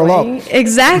boss going, girl up.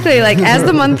 Exactly. Like, as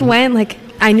the month went, like,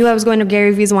 I knew I was going to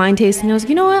Gary V's wine tasting. I was like,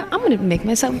 you know what? I'm going to make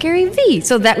myself Gary V.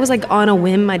 So that was, like, on a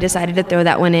whim. I decided to throw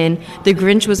that one in. The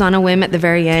Grinch was on a whim at the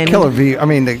very end. Killer V. I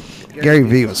mean, Gary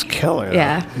V was killer.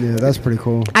 Yeah. Yeah, that's pretty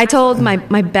cool. I told my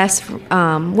best,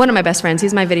 one of my best friends,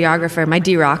 he's my videographer, my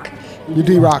D-Rock. You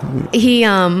D-Rock.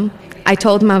 I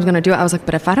told him I was going to do it. I was like,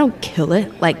 but if I don't kill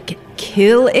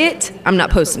it, I'm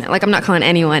not posting it. Like, I'm not calling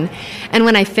anyone. And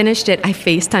when I finished it, I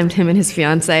FaceTimed him and his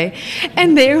fiance.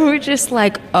 And they were just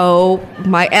like, oh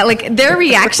my, like their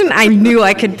reaction, I knew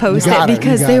I could post it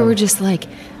because they were just like,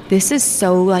 this is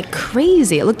so like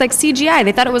crazy. It looked like CGI.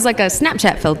 They thought it was like a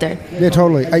Snapchat filter. Yeah,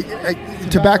 totally.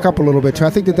 To back up a little bit, too,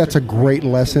 I think that's a great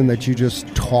lesson that you just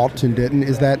taught and didn't,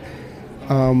 is that,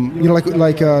 you know,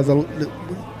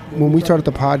 when we started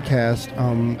the podcast,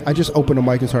 I just opened a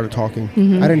mic and started talking.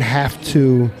 I didn't have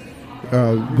to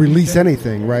release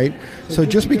anything, right? So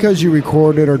just because you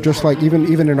record it, or just like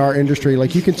even in our industry,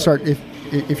 like you can start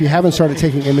if you haven't started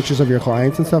taking images of your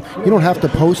clients and stuff, you don't have to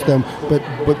post them,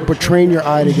 but train your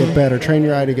eye to get better. Train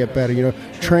your eye to get better. You know,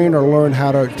 train or learn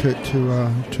how to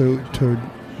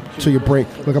so your brain.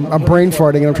 Look, I'm brain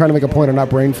farting, and I'm trying to make a point of not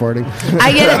brain farting.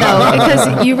 I get it though,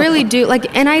 because you really do.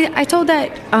 Like, and I told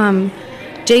that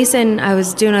Jason, I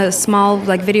was doing a small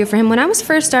like video for him when I was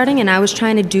first starting, and I was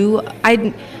trying to do.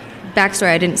 Backstory,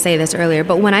 I didn't say this earlier,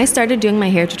 but when I started doing my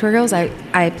hair tutorials,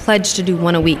 I pledged to do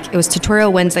one a week. It was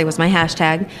Tutorial Wednesday was my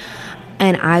hashtag,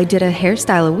 and I did a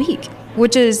hairstyle a week,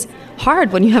 which is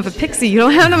hard when you have a pixie. You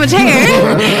don't have that much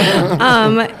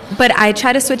hair. But I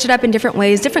try to switch it up in different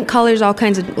ways, different colors, all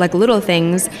kinds of like little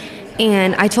things.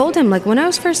 And I told him, like, when I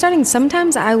was first starting,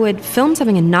 sometimes I would film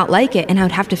something and not like it, and I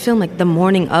would have to film like the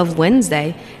morning of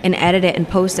Wednesday and edit it and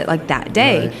post it like that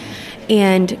day. Right.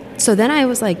 And so then I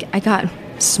was like, I got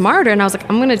smarter, and I was like,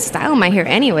 I'm going to style my hair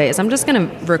anyways. I'm just going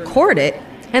to record it,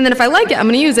 and then if I like it, I'm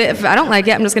going to use it. If I don't like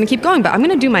it, I'm just going to keep going, but I'm going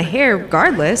to do my hair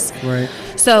regardless. Right.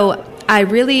 So I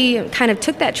really kind of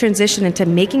took that transition into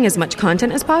making as much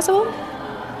content as possible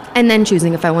and then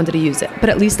choosing if I wanted to use it, but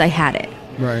at least I had it.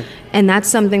 Right. And that's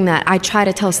something that I try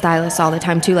to tell stylists all the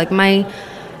time too. Like my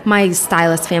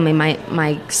stylist family,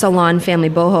 my salon family,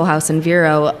 Boho House in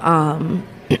Vero,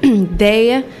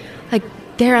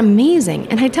 they're amazing.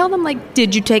 And I tell them, like,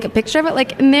 did you take a picture of it?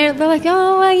 Like, and they're like,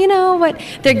 oh, well, you know what?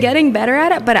 They're getting better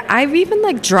at it. But I've even,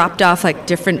 like, dropped off, like,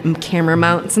 different camera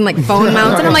mounts and, like, phone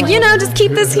mounts. And I'm like, just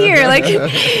keep this here. Like,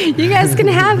 you guys can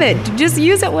have it. Just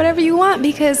use it whatever you want,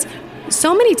 because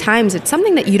so many times it's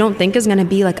something that you don't think is going to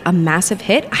be, like, a massive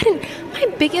hit. My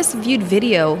biggest viewed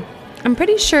video, I'm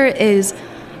pretty sure, is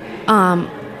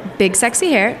Big Sexy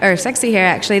Hair, or Sexy Hair,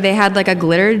 actually. They had, like, a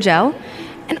glitter gel.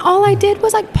 And all I did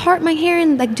was like part my hair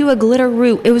and like do a glitter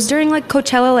root. It was during like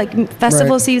Coachella, like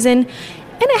festival season. And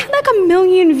it had like 1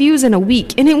 million views in a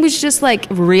week. And it was just like,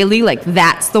 really? Like,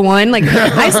 that's the one? Like,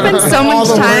 I spent so much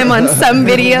time on some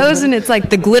videos, and it's like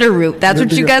the glitter root. That's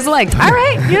what you guys liked. All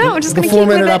right, I'm just going to keep with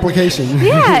it. 4-minute application.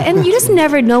 Yeah, and you just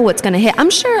never know what's going to hit.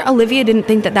 I'm sure Olivia didn't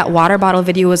think that water bottle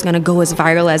video was going to go as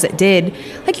viral as it did.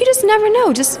 Like, you just never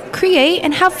know. Just create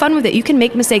and have fun with it. You can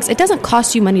make mistakes. It doesn't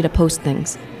cost you money to post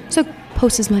things. So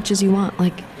post as much as you want.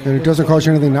 And it doesn't cost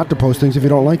you anything not to post things if you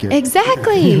don't like it.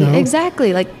 Exactly.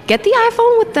 Exactly. Like, get the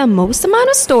iPhone with the most amount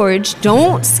of storage.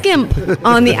 Don't skimp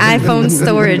on the iPhone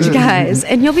storage, guys,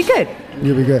 and you'll be good.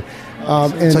 You'll be good.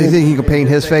 So you think you can paint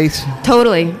his face?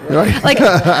 Totally. Right? Like,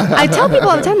 I tell people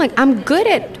all the time, like, I'm good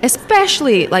at,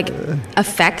 especially like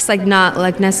effects, like not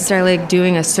like necessarily like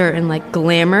doing a certain like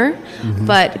glamour,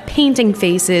 but painting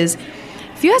faces.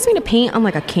 If you ask me to paint on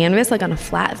like a canvas, like on a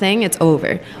flat thing, it's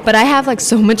over. But I have like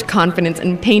so much confidence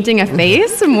in painting a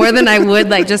face more than I would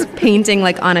like just painting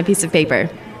like on a piece of paper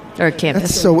or a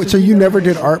canvas. So you never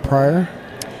did art prior?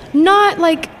 Not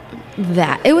like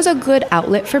that. It was a good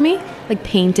outlet for me, like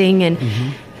painting. And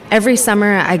every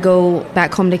summer I go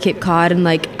back home to Cape Cod, and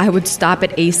like I would stop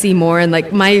at AC Moore, and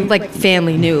like my like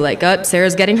family knew like, oh,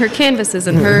 Sarah's getting her canvases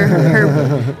and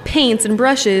her paints and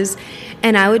brushes.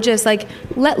 And I would just like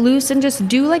let loose and just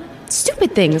do like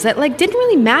stupid things that like didn't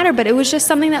really matter, but it was just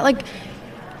something that like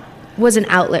was an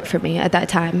outlet for me at that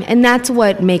time. And that's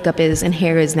what makeup is and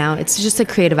hair is now. It's just a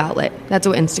creative outlet. That's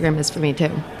what Instagram is for me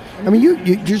too. I mean,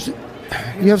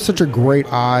 you have such a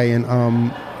great eye, and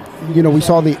we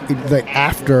saw the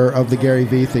after of the Gary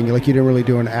Vee thing. Like, you didn't really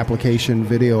do an application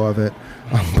video of it.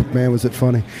 Man, was it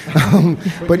funny.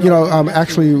 But,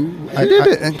 actually...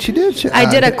 She did. I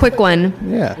did a quick one.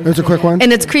 Yeah. It was a quick one?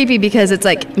 And it's creepy because it's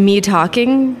like me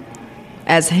talking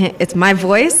as it's my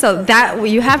voice. So that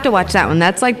you have to watch that one.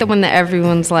 That's like the one that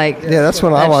everyone's like... Yeah, that's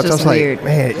what I watched. I was weird. like,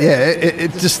 man, yeah,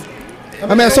 it just... I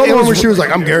mean, I saw the one where she was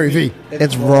like, I'm Gary Vee.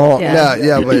 It's wrong.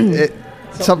 Yeah. But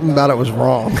something about it was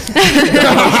wrong. But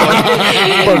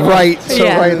right. So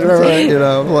Yeah. right,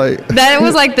 like... That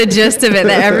was like the gist of it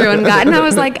that everyone got. And I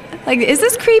was like, is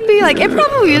this creepy? Like, it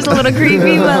probably is a little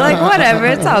creepy, but like, whatever.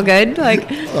 It's all good.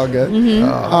 Like, It's all good.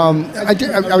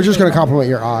 I was just going to compliment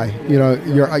your eye.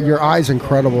 Your eye's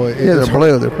incredible. They're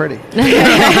blue. They're pretty.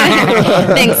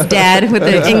 thanks, Dad, with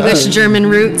the English-German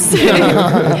roots.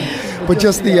 But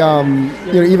just the,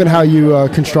 even how you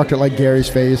construct it, like Gary's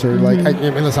face, or like,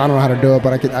 listen, I don't know how to do it,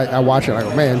 but I watch it. I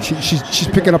go, man, she's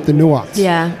picking up the nuance.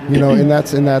 Yeah. And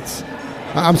that's.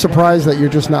 I'm surprised that you're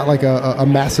just not like a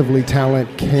massively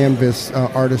talented canvas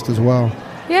artist as well.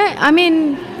 Yeah, I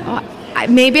mean,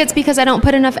 maybe it's because I don't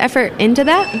put enough effort into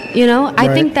that.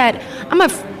 I think that I'm a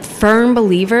firm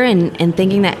believer in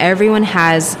thinking that everyone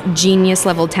has genius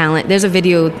level talent. There's a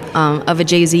video of a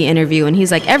Jay-Z interview, and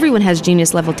he's like, everyone has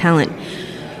genius level talent.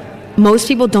 most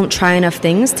people don't try enough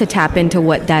things to tap into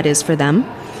what that is for them.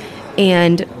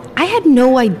 And I had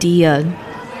no idea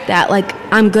that, like,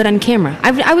 I'm good on camera.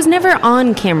 I was never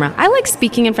on camera. I like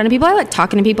speaking in front of people. I like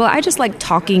talking to people. I just like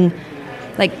talking,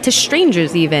 like, to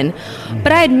strangers even.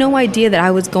 But I had no idea that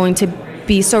I was going to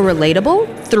be so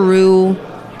relatable through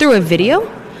a video.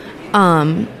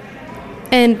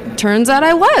 And turns out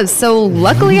I was. So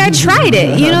luckily I tried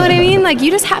it. You know what I mean? Like,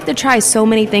 you just have to try so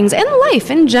many things in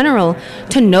life in general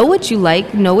to know what you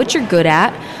like, know what you're good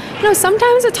at. You know,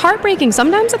 sometimes it's heartbreaking.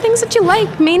 Sometimes the things that you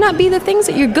like may not be the things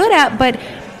that you're good at, but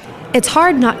it's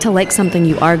hard not to like something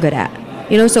you are good at.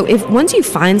 You know, so if once you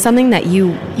find something that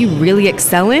you really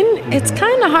excel in, it's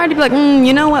kind of hard to be like,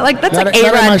 you know what, like, that's like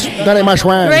A-Rod. That ain't my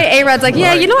swag. Right, A-Rod's like,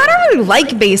 yeah, you know what, I don't really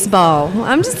like baseball.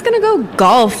 I'm just going to go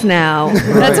golf now.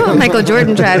 That's what Michael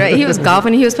Jordan tried, right? He was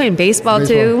golfing, he was playing baseball.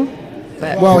 Too.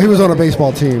 But, well, he was on a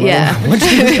baseball team. Yeah.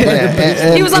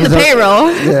 and he was on the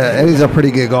payroll. Yeah, and he's a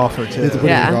pretty good golfer, too. He's a pretty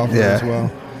good golfer as well.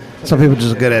 Some people are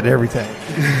just good at everything.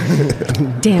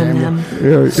 Damn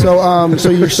them. So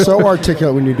you're so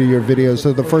articulate when you do your videos.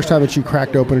 So the first time that you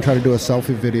cracked open and tried to do a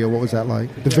selfie video, what was that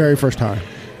like? The very first time.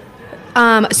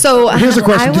 So here's a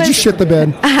question: did you shit the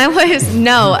bed? I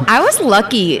was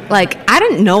lucky. Like, I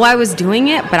didn't know I was doing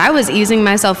it, but I was easing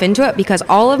myself into it because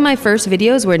all of my first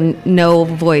videos were no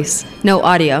voice, no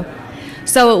audio.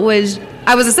 So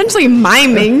I was essentially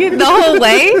miming the whole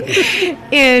way,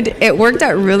 and it worked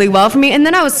out really well for me. And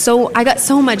then I got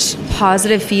so much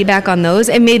positive feedback on those.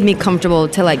 It made me comfortable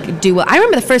to, like, do what I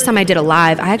remember the first time I did a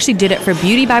live. I actually did it for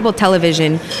Beauty Bible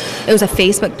Television. It was a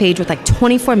Facebook page with like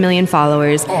 24 million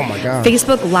followers. Oh my God.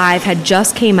 Facebook Live had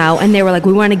just came out, and they were like,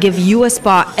 we want to give you a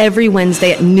spot every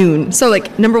Wednesday at noon. So,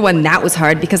 like, number one, that was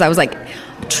hard because I was like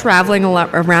traveling a lot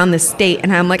around the state,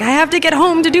 and I'm like, I have to get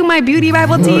home to do my Beauty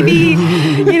Bible TV,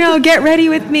 you know, get ready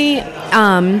with me.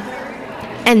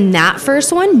 And that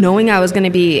first one, knowing I was going to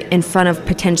be in front of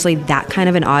potentially that kind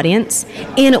of an audience,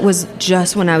 and it was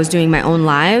just when I was doing my own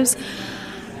lives,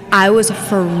 I was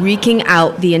freaking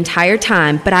out the entire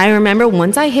time. But I remember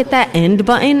once I hit that end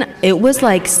button, it was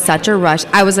like such a rush.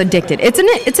 I was addicted. It's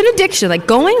an addiction. Like,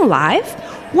 going live,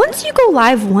 once you go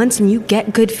live once and you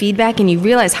get good feedback and you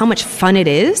realize how much fun it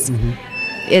is,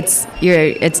 it's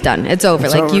done. It's over.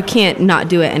 It's like over. You can't not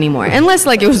do it anymore. Unless,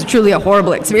 like, it was truly a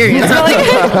horrible experience. But,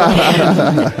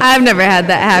 like, I've never had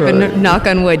that happen, right. Knock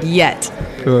on wood, yet.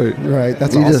 Right.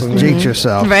 That's you awesome. You just jinx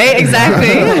yourself. Right? Exactly.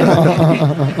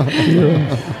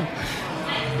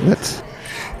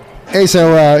 Hey,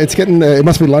 so it's getting. It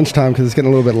must be lunchtime because it's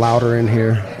getting a little bit louder in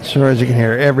here. Sure as you can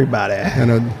hear everybody.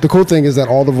 And the cool thing is that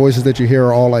all the voices that you hear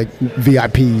are all like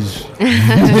VIPs.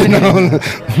 You know,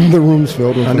 the room's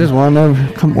filled with them. I just want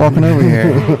to come walking over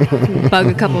here. Bug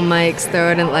a couple mics,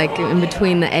 throw it in, like, in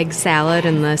between the egg salad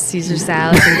and the Caesar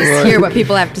salad, and just hear what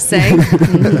people have to say.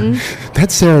 Mm-hmm.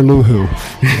 That's Sarah Luhu.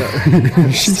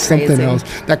 She's something else.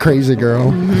 That crazy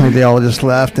girl. Mm-hmm. They all just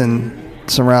left and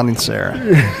surrounding Sarah,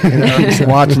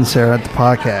 watching Sarah at the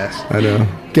podcast. I know,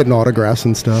 getting autographs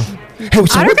and stuff. Hey,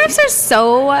 autographs are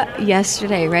so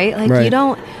yesterday, right? Like, right.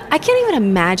 I can't even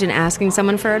imagine asking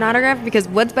someone for an autograph, because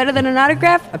what's better than an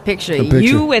autograph? A picture.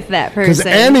 You with that person. Because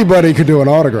anybody could do an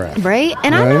autograph. Right?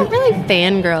 And right? I don't really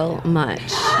fangirl much,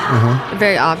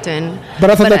 very often. But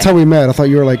I thought that's how we met. I thought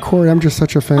you were like, Corey, I'm just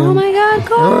such a fan. Oh my God,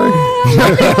 Corey.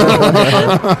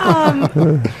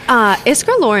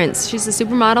 Iskra Lawrence, she's a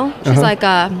supermodel. She's like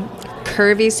a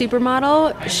curvy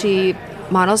supermodel. She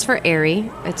models for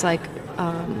Aerie. It's like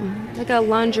a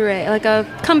lingerie, like a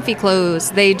comfy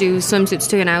clothes. They do swimsuits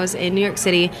too. And I was in New York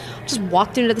City, just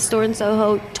walked into the store in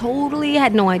Soho, totally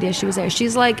had no idea she was there.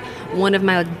 She's like one of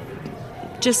my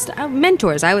just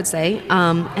mentors, I would say.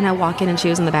 And I walk in and she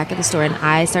was in the back of the store, and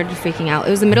I started freaking out.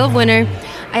 It was the middle of winter.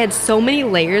 I had so many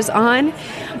layers on,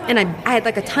 and I had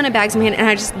like a ton of bags in my hand, and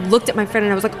I just looked at my friend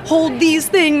and I was like, hold these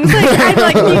things. Like, I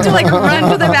like need to like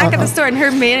run to the back of the store. And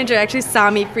her manager actually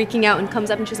saw me freaking out and comes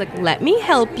up and she's like, let me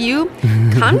help you.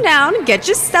 Calm down, get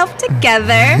yourself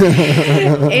together.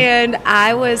 And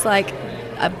I was like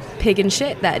a pig in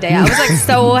shit that day. I was like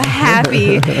so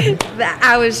happy that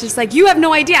I was just like, you have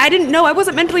no idea. I didn't know. I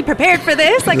wasn't mentally prepared for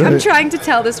this. Like, I'm trying to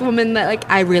tell this woman that, like,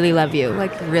 I really love you.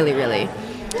 Like, really, really.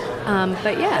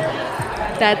 But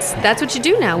yeah, that's what you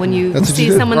do now when you see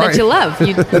someone that you love.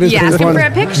 You ask him for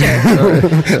a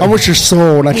picture. I want your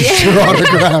soul, not just your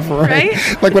autograph,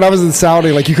 right? Like when I was in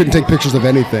Saudi, like you couldn't take pictures of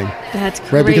anything. That's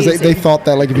crazy. Right, because they thought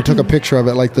that like if you took a picture of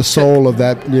it, like the soul of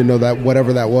that, you know, that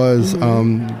whatever that was,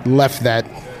 left that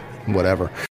whatever.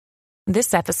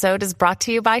 This episode is brought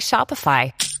to you by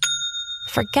Shopify.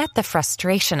 Forget the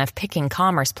frustration of picking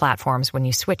commerce platforms when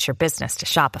you switch your business to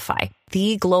Shopify,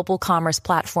 the global commerce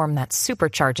platform that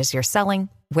supercharges your selling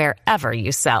wherever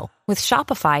you sell. With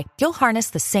Shopify, you'll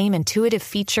harness the same intuitive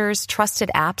features,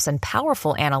 trusted apps, and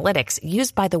powerful analytics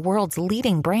used by the world's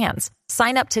leading brands.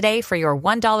 Sign up today for your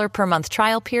 $1 per month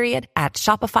trial period at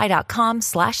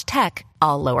shopify.com/tech,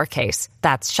 all lowercase.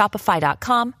 That's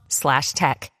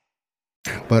shopify.com/tech.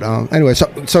 But anyway,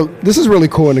 so this is really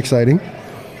cool and exciting.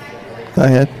 Go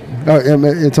ahead. Oh,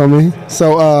 it's on me.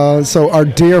 So our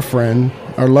dear friend,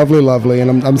 our lovely,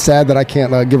 and I'm sad that I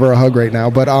can't give her a hug right now.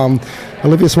 But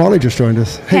Olivia Smalley just joined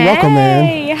us. Hey, welcome, man.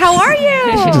 Hey, how are you?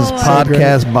 Just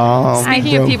podcast bomb.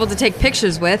 Speaking of people to take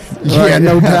pictures with. Yeah,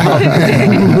 no doubt.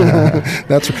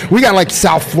 We got like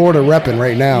South Florida repping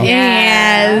right now.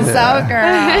 Yes, oh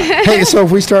girl. Hey, so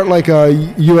if we start like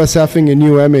USFing and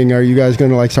UMing, are you guys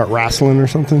going to like start wrestling or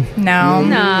something? No.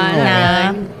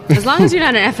 Nah. As long as you're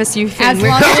not an FSU fan. As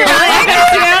long as you're not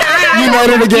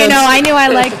United against. You know, I knew I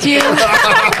liked you.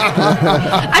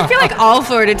 I feel like all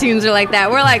Florida teams are like that.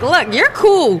 We're like, look, you're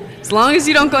cool as long as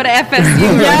you don't go to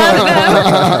FSU.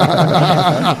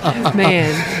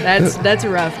 Man, that's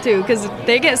rough too because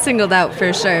they get singled out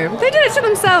for sure. They did it to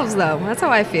themselves though. That's how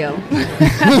I feel.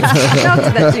 Don't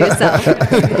do that to yourself.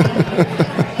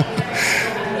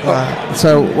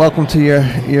 So, welcome to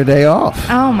your day off.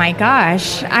 Oh my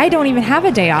gosh, I don't even have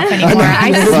a day off anymore.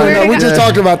 I swear to we God. just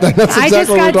talked about that. That's I exactly just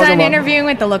what got we're talking done about. interviewing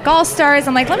with the Look All Stars.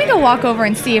 I'm like, let me go walk over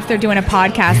and see if they're doing a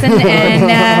podcast.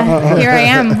 And here I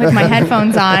am with my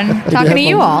headphones on, talking to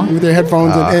you all. With your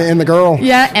headphones and the girl.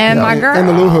 Yeah, and my girl. And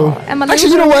the Luhu. And my Actually,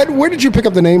 Luhu. you know what? Where did you pick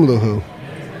up the name Luhu?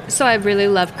 So I really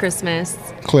love Christmas.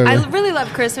 Clearly. I really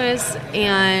love Christmas,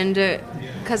 and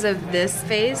because of this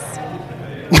face,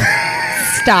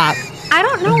 Stop. I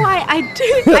don't know why I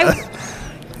do.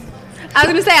 I was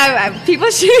gonna say people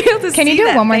should be able to. Can you see do it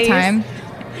that one more face. time?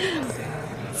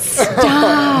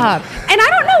 Stop. And I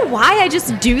don't know why I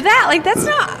just do that. Like that's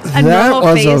not a That normal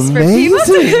was face for people.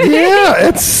 amazing. Yeah,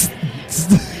 it's.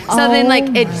 So then,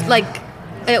 like, it's like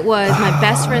it was my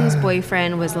best friend's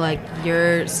boyfriend was like,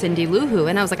 "You're Cindy Luhu,"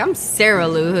 and I was like, "I'm Sarah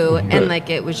Luhu," and like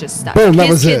it was just stuck. Boom, that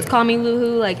His was kids it. call me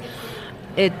Luhu. Like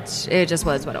it just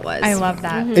was what it was. I love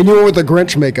that. And you went with the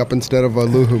Grinch makeup instead of a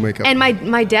Luhu makeup. And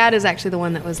my dad is actually the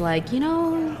one that was like, you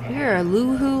know, you're a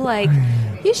Luhu, like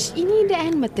you need to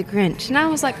end with the Grinch. And I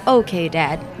was like, okay,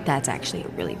 Dad, that's actually a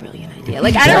really brilliant idea.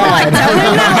 Like I don't know, like tell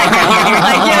him that,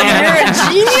 like yeah, you're a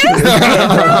genius.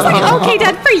 And I was like, okay,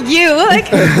 Dad, for you, like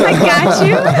I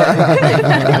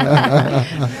got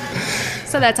you.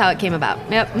 So that's how it came about.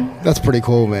 Yep. That's pretty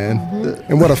cool, man.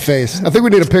 And what a face. I think we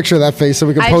need a picture of that face so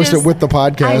we can post it with the I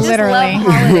podcast. just Literally.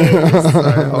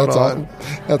 love holidays.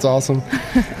 That's awesome.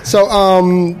 So,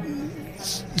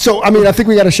 I mean, I think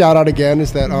we got a shout out again.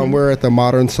 Is that we're at the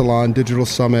Modern Salon Digital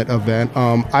Summit event.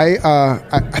 I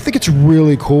think it's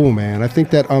really cool, man. I think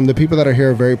that the people that are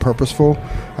here are very purposeful.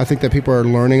 I think that people are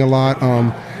learning a lot.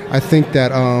 I think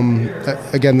that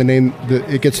again, the name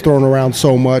it gets thrown around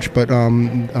so much, but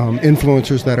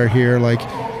influencers that are here, like.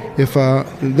 If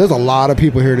there's a lot of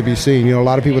people here to be seen, you know, a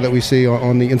lot of people that we see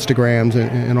on the Instagrams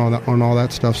and on all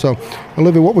that stuff. So,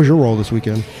 Olivia, what was your role this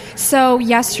weekend? So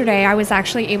yesterday I was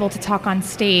actually able to talk on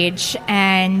stage,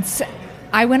 and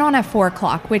I went on at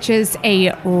 4:00, which is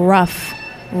a rough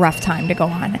time to go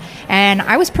on. And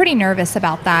I was pretty nervous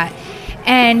about that.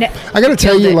 And I got to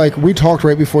tell you, like, we talked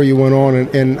right before you went on,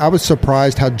 and I was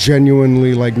surprised how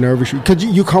genuinely, like, nervous you, because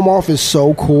you come off as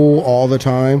so cool all the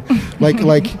time. Like,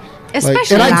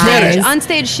 Especially and I get it. on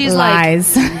stage, she's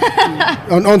lies.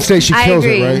 On stage, she I kills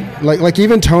agree. it, right? Like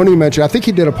even Tony mentioned, I think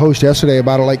he did a post yesterday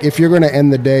about it. Like, if you're going to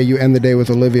end the day, you end the day with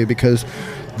Olivia because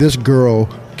this girl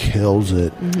kills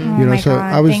it. Oh my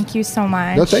God, thank you so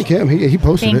much. No, thank him. He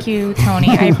posted it. Thank you, Tony.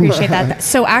 I appreciate that.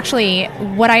 So actually,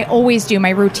 what I always do,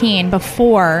 my routine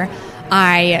before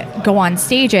I go on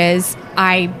stage is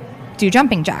I do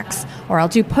jumping jacks or I'll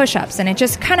do push-ups, and it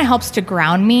just kind of helps to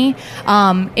ground me.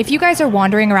 If you guys are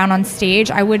wandering around on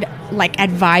stage, I would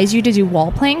advise you to do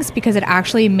wall planks because it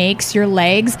actually makes your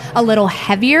legs a little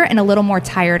heavier and a little more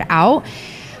tired out.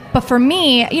 But for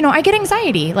me, you know, I get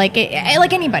anxiety like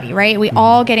anybody, right? We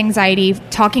all get anxiety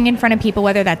talking in front of people,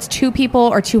 whether that's 2 people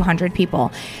or 200 people.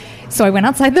 So I went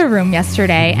outside the room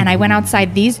yesterday, and I went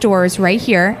outside these doors right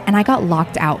here, and I got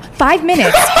locked out. 5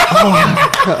 minutes.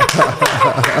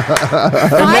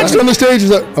 And next on the stage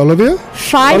is Olivia?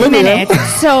 5 Olivia. minutes.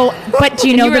 So, but do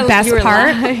you know the best you were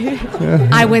part?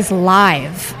 live. I was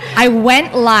live. I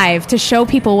went live to show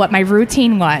people what my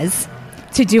routine was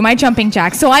to do my jumping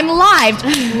jack. So I'm live,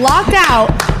 locked out,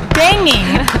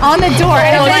 banging on the door.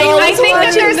 And I'm like, I think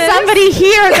picture somebody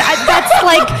here that's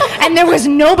like, and there was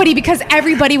nobody because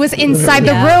everybody was inside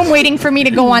the room waiting for me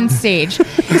to go on stage.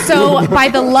 So by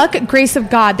the grace of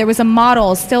God, there was a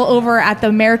model still over at the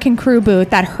American Crew booth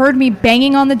that heard me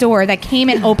banging on the door, that came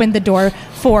and opened the door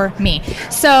for me.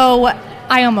 So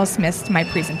I almost missed my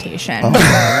presentation.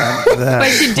 But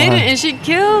she didn't, and she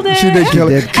killed it. She did kill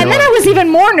it. And then I was even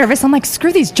more nervous. I'm like,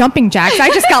 screw these jumping jacks. I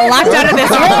just got locked out of this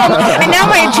room, and now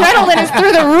my adrenaline is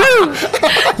through the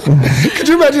roof. Could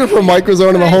you imagine if her mic was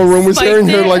on and the whole room was hearing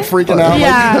her like freaking out?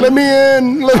 Yeah. Like, let me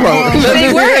in.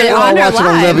 They were on her watching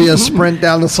live. Olivia sprint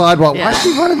down the sidewalk. Yeah. Why is she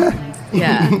running that?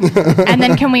 Yeah. And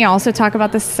then can we also talk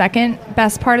about the second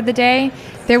best part of the day?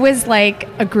 There was like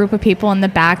a group of people in the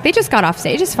back. They just got off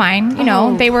stage. It's fine. You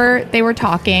know, they were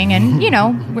talking, and you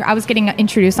know, I was getting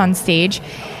introduced on stage.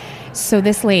 So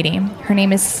this lady, her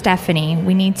name is Stephanie.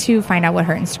 We need to find out what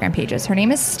her Instagram page is. Her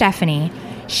name is Stephanie.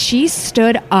 She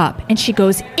stood up and she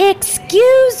goes,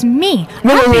 "Excuse me,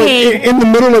 I paid." In the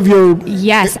middle of your...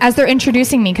 Yes, as they're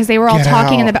introducing me, because they were all Get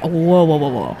talking in the out. back.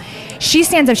 Whoa. She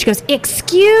stands up. She goes,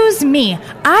 "Excuse me,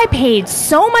 I paid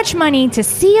so much money to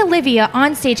see Olivia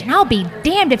on stage, and I'll be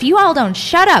damned if you all don't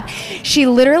shut up." She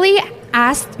literally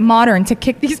asked Modern to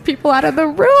kick these people out of the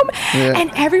room, and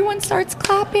everyone starts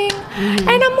clapping.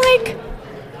 And I'm like,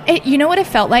 you know what it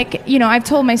felt like? You know, I've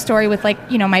told my story with like,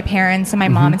 you know, my parents and my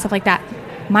mom and stuff like that.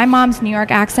 My mom's New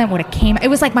York accent would have came. It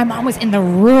was like my mom was in the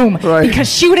room because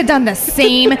she would have done the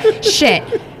same shit.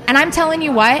 And I'm telling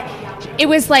you what, it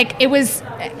was,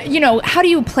 you know, how do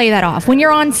you play that off? When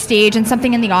you're on stage and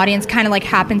something in the audience kind of like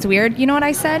happens weird, you know what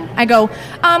I said? I go,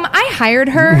 I hired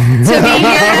her to be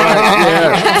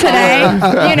here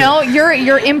today. You know,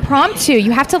 you're impromptu.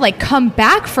 You have to like come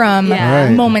back from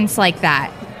moments like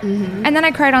that. And then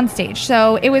I cried on stage.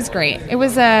 So it was great. It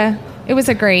was a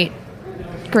great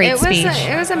speech.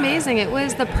 It was amazing. It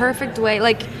was the perfect way.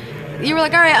 Like, you were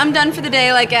like, all right, I'm done for the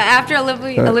day. Like, after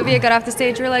Olivia got off the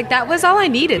stage, you were like, that was all I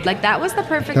needed. Like, that was the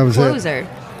perfect closer.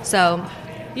 So,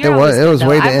 It was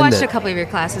way to I've end watched it. a couple of your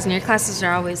classes, and your classes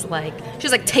are always like,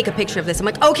 she's like, take a picture of this. I'm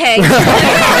like, okay. Okay,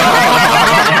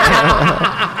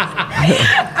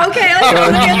 let's go.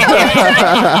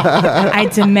 I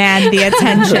demand the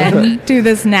attention. Do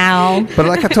this now. But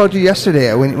like I told you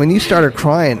yesterday, when you started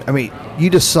crying, I mean, you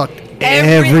just sucked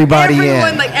everybody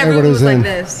everyone, in. like, everyone was in. like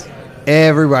this.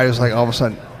 Everybody was like, all of a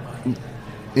sudden,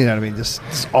 you know what I mean? Just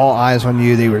all eyes on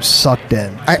you. They were sucked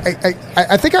in.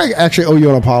 I think I actually owe you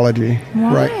an apology,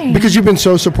 Why? right? Because you've been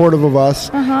so supportive of us,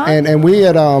 and we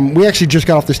had we actually just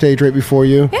got off the stage right before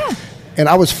you, and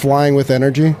I was flying with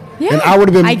energy, Yeah, and I would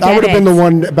have I been get the it.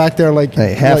 one back there like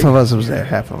Hey, half like, of us was there.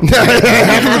 Half of us.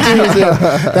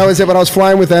 That was it. But I was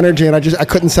flying with energy, and I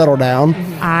couldn't settle down.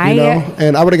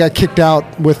 And I would have got kicked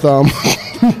out with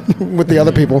with the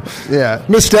other people. Yeah.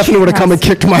 Miss Stephanie would have come and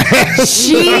kicked my ass.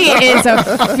 She is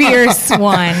a fierce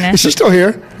one. Is she still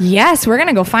here? Yes, we're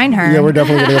gonna go find her. Yeah, we're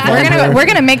definitely gonna find her. We're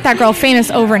gonna make that girl famous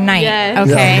overnight. Yes.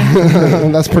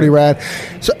 Okay. That's pretty rad.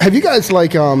 So, have you guys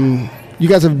you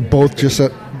guys have both just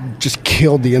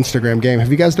killed the Instagram game. Have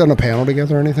you guys done a panel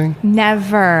together or anything?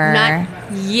 Never. Not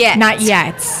yet. Not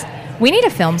yet. We need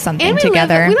to film something And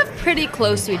together. we live pretty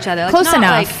close to each other. Like, Close not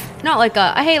enough. Not like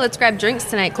a, hey, let's grab drinks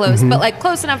tonight close, but like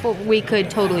close enough where we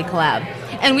could totally collab.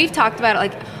 And we've talked about it.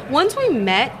 Like, once we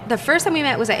met, the first time we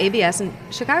met was at ABS in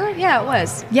Chicago? Yeah, it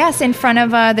was. Yes, in front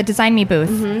of the Design Me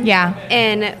booth. Yeah.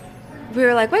 And we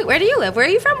were like, wait, where do you live? Where are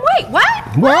you from? Wait, what?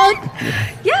 What?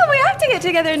 Yeah, we have to get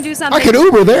together and do something. I could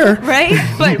Uber there. Right?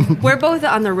 But we're both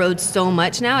on the road so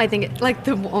much now. I think like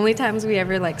the only times we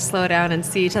ever like slow down and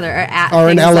see each other are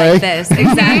in things LA. like this.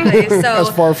 Exactly. So As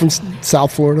far from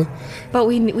South Florida. but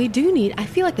we do need, I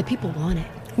feel like the people want it.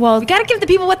 Well, We got to give the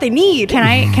people what they need. can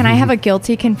I have a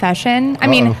guilty confession? I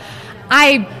mean,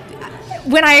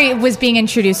 when I was being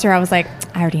introduced to her, I was like,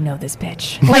 I already know this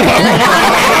bitch.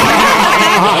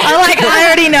 Like, I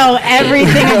already know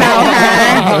everything about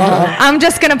her. I'm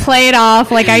just going to play it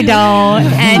off like I don't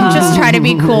and just try to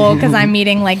be cool because I'm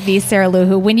meeting like the Sarah Lou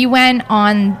who, when you went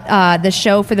on the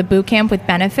show for the boot camp with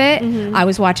Benefit, I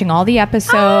was watching all the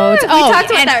episodes. We talked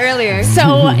about and that earlier.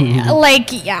 So,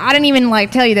 like, yeah, I didn't even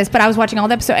like tell you this, but I was watching all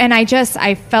the episodes, and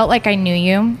I felt like I knew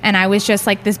you, and I was just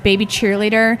like this baby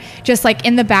cheerleader, just like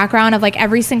in the background of like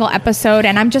every single episode,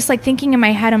 and I'm just like thinking in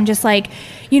my head, I'm just like,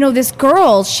 you know, this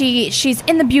girl, she's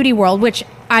in the beauty world, which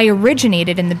I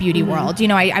originated in the beauty world. You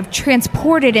know, I've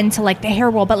transported into like the hair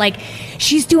world, but like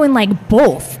she's doing like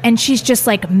both, and she's just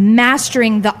like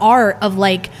mastering the art of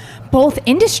like both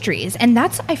industries. And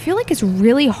that's, I feel like, is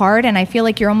really hard. And I feel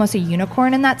like you're almost a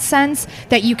unicorn in that sense,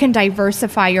 that you can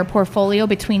diversify your portfolio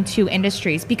between two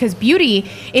industries, because beauty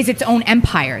is its own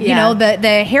empire. You know,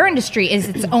 the hair industry is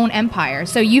its own empire.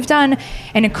 So you've done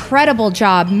an incredible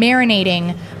job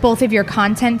marinating both of your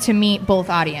content to meet both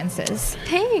audiences.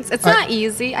 Thanks. It's not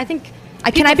easy. I think.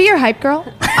 Can I be your hype girl?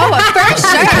 Oh, for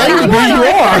sure.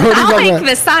 I'll make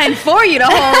the sign for you to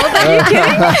hold.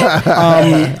 Are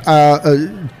you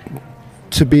kidding?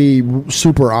 To be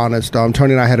super honest,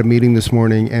 Tony and I had a meeting this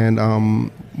morning,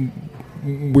 and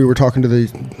we were talking to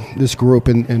this group,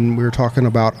 and we were talking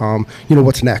about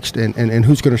what's next, and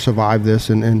who's going to survive this,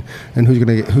 and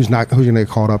who's not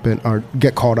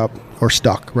get caught up or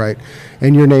stuck, right?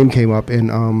 And your name came up,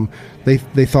 and they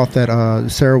thought that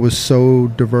Sarah was so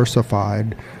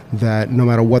diversified that no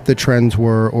matter what the trends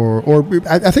were, or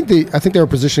I think they were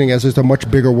positioning as just a much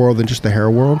bigger world than just the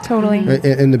hair world, totally,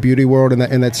 in the beauty world,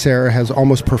 and that Sarah has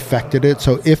almost perfected it.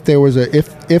 So if there was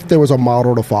a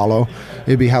model to follow,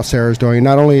 it'd be how Sarah's doing.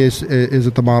 Not only is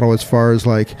it the model as far as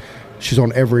like she's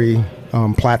on every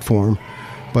platform,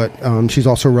 but she's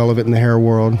also relevant in the hair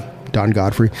world. Don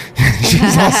Godfrey.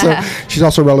 she's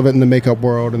also relevant in the makeup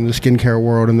world and the skincare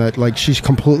world, and that like she's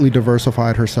completely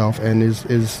diversified herself and is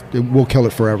will kill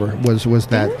it forever. Was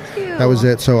that was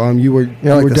it? So you were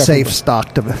like the safe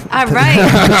stock to all right.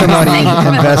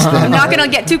 invest in. I'm not gonna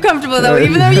get too comfortable though,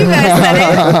 even though you guys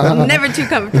said it. Never too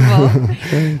comfortable.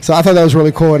 So I thought that was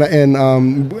really cool, and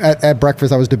at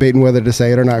breakfast I was debating whether to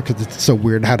say it or not because it's so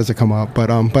weird. How does it come up? But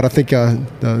I think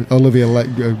Olivia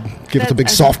give us a big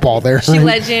softball there. She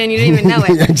let you in. You didn't even know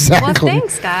it. Exactly. Well,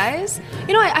 thanks, guys.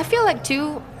 I feel like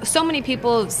too. So many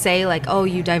people say like, "Oh,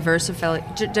 you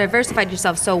diversified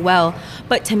yourself so well,"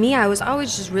 but to me, I was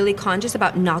always just really conscious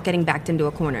about not getting backed into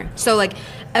a corner. So like,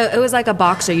 it was like a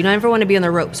boxer. You never want to be on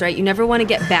the ropes, right? You never want to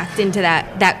get backed into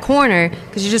that corner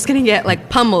because you're just gonna get like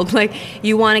pummeled. Like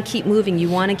you want to keep moving. You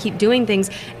want to keep doing things,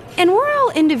 and we're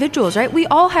all individuals, right? We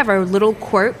all have our little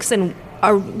quirks, and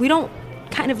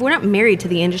we're not married to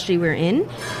the industry we're in.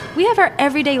 We have our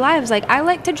everyday lives. Like, I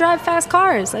like to drive fast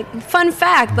cars. Like, fun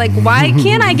fact, like, why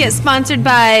can't I get sponsored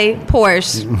by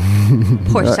Porsche?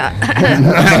 Porsche.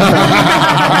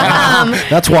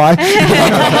 That's why.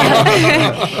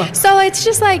 So it's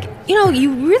just like,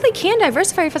 you really can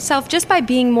diversify yourself just by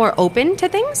being more open to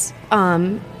things.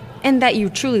 And that you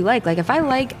truly like. Like,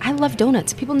 I love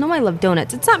donuts. People know I love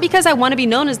donuts. It's not because I want to be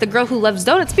known as the girl who loves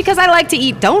donuts, because I like to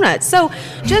eat donuts. So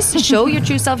just show your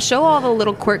true self, show all the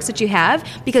little quirks that you have,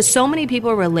 because so many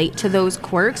people relate to those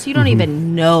quirks. You don't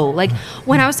even know. Like,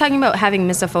 when I was talking about having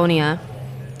misophonia,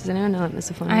 does anyone know what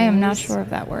misophonia is? I am not sure of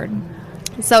that word.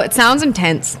 So it sounds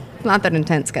intense. Not that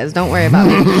intense, guys. Don't worry about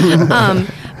me.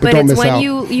 But it's when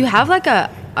you have like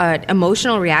a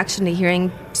emotional reaction to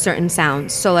hearing certain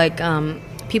sounds. So like,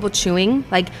 people chewing,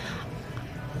 like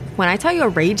when I tell you a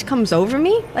rage comes over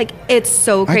me, like it's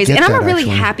so crazy. And I'm a really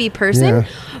happy person,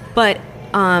 but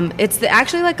it's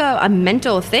actually like a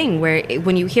mental thing where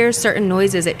when you hear certain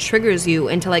noises, it triggers you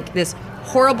into like this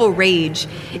horrible rage.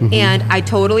 And I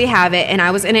totally have it. And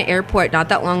I was in an airport not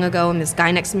that long ago, and this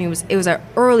guy next to me it was an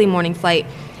early morning flight.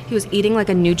 He was eating like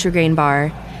a Nutri-Grain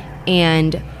bar,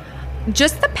 and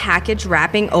just the package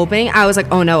wrapping opening, I was like,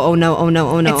 oh no.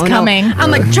 It's coming.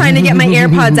 I'm like trying to get my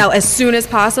AirPods out as soon as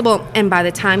possible. And by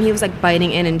the time he was like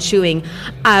biting in and chewing,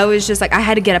 I was just like, I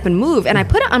had to get up and move. And I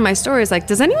put it on my stories like,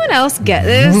 does anyone else get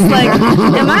this? Like,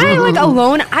 am I like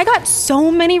alone? I got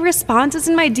so many responses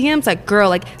in my DMs. Like, girl,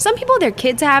 like some people, their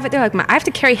kids have it. They're like, I have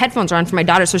to carry headphones around for my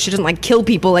daughter so she doesn't like kill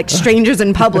people like strangers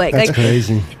in public. That's like,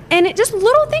 crazy. And it just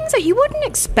little things that you wouldn't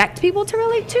expect people to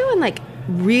relate to and like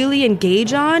really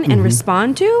engage on and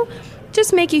respond to,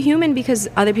 just make you human, because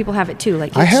other people have it too.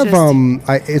 Like, I have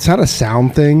it's not a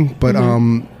sound thing, but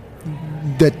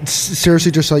that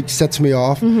seriously just like sets me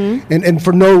off, and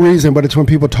for no reason, but it's when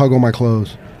people tug on my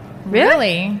clothes.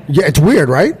 Really? Yeah, it's weird,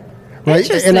 right? Right,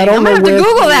 and I don't know. I'm gonna have to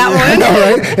Google that one. I know,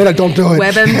 right? And I don't do it.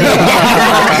 WebMD.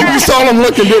 You saw them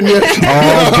looking, didn't you?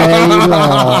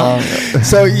 Okay.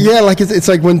 So yeah, like it's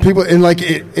like when people, and like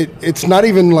it's not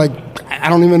even like, I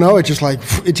don't even know. It's just like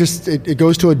it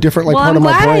goes to a different like part of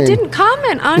my brain. I'm glad I didn't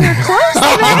comment on your clothes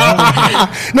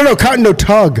today. No,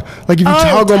 tug. Like if you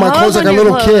tug on my clothes like a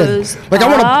little kid. Like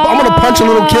I'm gonna punch a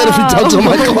little kid if he tugs on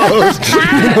my clothes.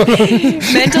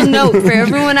 Mental note for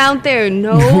everyone out there: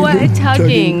 no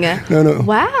tugging. No.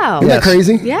 Wow. Isn't that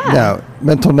crazy? Yeah. No.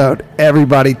 Mental note: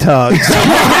 everybody tugs.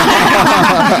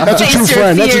 That's a true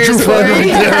friend. That's a true friend.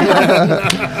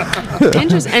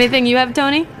 Interesting. Anything you have,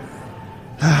 Tony?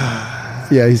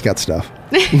 Yeah, he's got stuff.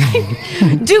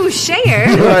 Do share.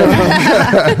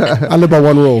 I live by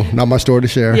one rule: not my store to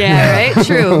share. Yeah, right.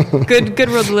 True. Good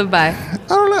rule to live by. I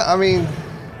don't know. I mean,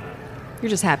 You're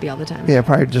just happy all the time. yeah,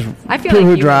 probably just I feel people like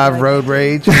who you drive would, road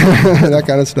rage. That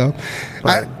kind of stuff.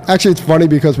 Actually, it's funny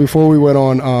because before we went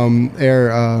on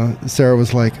air, Sarah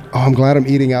was like, "Oh, I'm glad I'm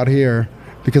eating out here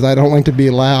because I don't like to be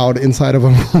loud inside of a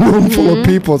room full of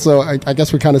people." So I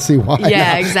guess we kind of see why.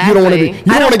 Yeah, now. exactly. You don't want to be. You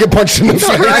don't want to get punched in the face.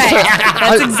 Right.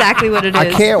 That's exactly what it is. I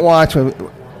can't watch when,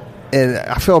 and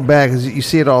I feel bad because you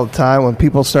see it all the time when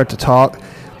people start to talk,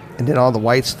 and then all the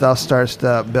white stuff starts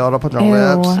to build up on their Ew.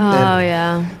 lips. Oh, and,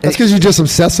 yeah. That's because you just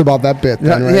obsess about that bit.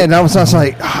 Then, right? Yeah, and I was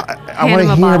like, I want to Hand 'em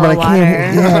a hear, but I bottle of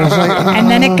can't. water. Yeah, I was like, And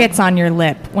then it gets on your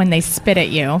lip when they spit at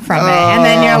you from it. And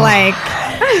then you're like,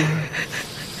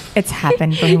 it's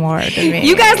happened before to me.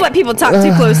 You guys let people talk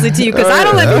too closely to you because I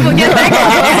don't let people get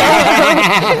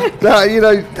that close. no, you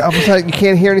know, I was like, you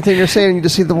can't hear anything you're saying, and you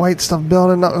just see the white stuff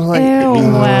building up. I was like, Ew.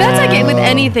 That's like it with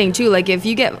anything too. Like if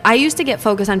you get, I used to get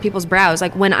focused on people's brows.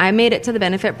 Like when I made it to the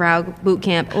Benefit Brow Boot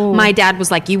Camp, my dad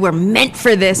was like, "You were meant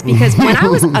for this." Because when I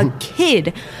was a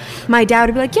kid, my dad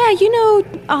would be like, "Yeah, you know,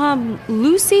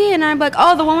 Lucy," and I'm like,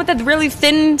 "Oh, the one with the really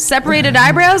thin, separated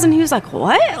eyebrows," and he was like,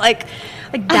 "What?" Like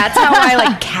that's how I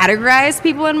like categorized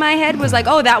people in my head, was like,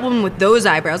 oh, that woman with those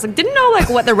eyebrows. Like didn't know like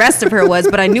what the rest of her was,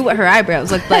 but I knew what her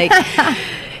eyebrows looked like.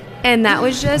 And that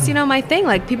was just, you know, my thing.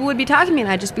 Like people would be talking to me and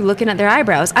I'd just be looking at their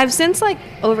eyebrows. I've since like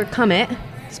overcome it,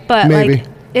 but Maybe. like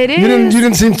it is. You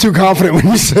didn't seem too confident when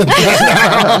you said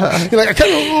that. You're like, I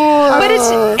can't. But it's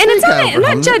and it's not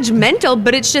overcome it. judgmental,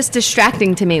 but it's just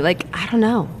distracting to me. Like I don't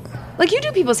know. Like you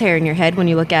do people's hair in your head when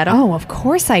you look at them. Oh, of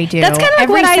course I do. That's kinda like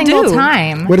every what I single do.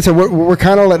 time. Wait a second. We're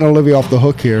kind of letting Olivia off the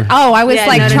hook here. Oh, I was Yeah,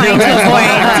 like no, no, trying no. to avoid.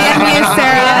 Damn you,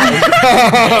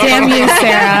 Sarah. Damn you,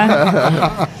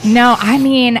 Sarah. No, I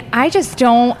mean, I just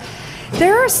don't.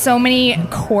 There are so many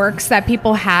quirks that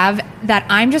people have that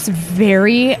I'm just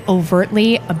very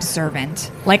overtly observant.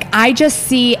 Like, I just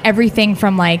see everything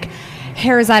from like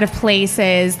hairs out of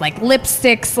places, like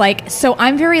lipsticks, like, so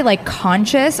I'm very like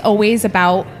conscious always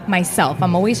about myself.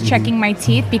 I'm always checking my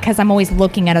teeth because I'm always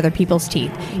looking at other people's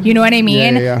teeth. You know what I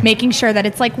mean? Yeah. Making sure that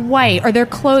it's like white or their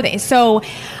clothing. So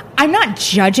I'm not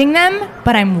judging them,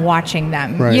 but I'm watching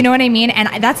them. Right. You know what I mean?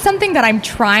 And that's something that I'm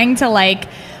trying to like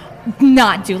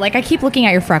not do. Like I keep looking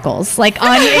at your freckles, like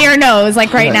on your nose,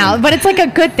 like right now. But it's like a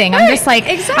good thing. I'm just like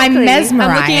I'm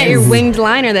mesmerized. I'm looking at your winged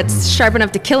liner that's sharp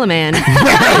enough to kill a man.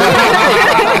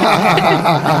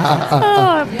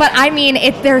 But I mean,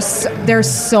 there's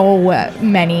so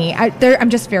many. I'm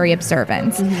just very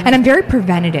observant, and I'm very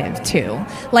preventative too.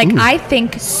 Like I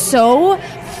think so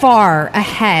far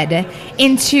ahead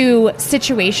into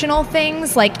situational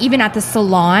things, like even at the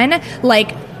salon,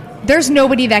 like there's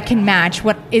nobody that can match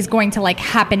what is going to like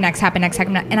happen next. And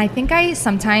I think I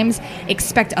sometimes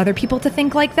expect other people to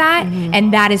think like that.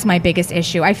 And that is my biggest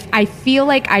issue. I feel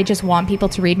like I just want people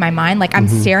to read my mind. Like I'm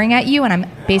staring at you and I'm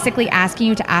basically asking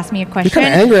you to ask me a question. You're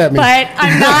kind of angry at me. But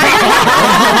I'm not.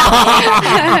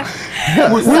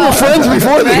 We were friends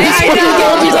before this.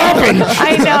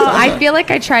 I know. I feel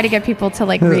like I try to get people to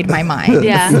like read my mind.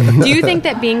 Yeah. Do you think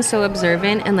that being so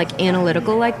observant and like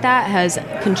analytical like that has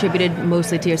contributed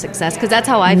mostly to your success? Because that's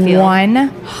how I feel.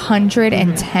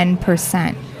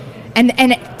 110%.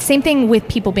 And same thing with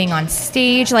people being on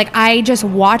stage. Like I just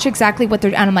watch exactly what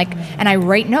they're, and I'm like, and I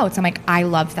write notes. I'm like, I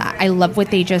love that. I love what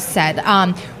they just said.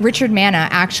 Richard Manna,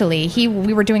 actually,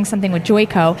 we were doing something with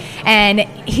Joico, and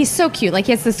he's so cute. Like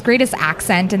he has this greatest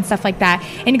accent and stuff like that.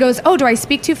 And he goes, "Oh, do I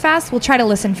speak too fast? We'll try to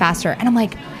listen faster." And I'm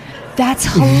like, that's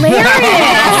hilarious.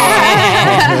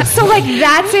 So like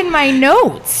that's in my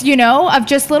notes, you know, of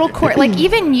just little like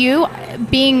even you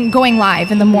going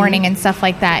live in the morning and stuff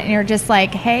like that, and you're just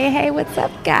like, hey, what's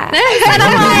up, guys? And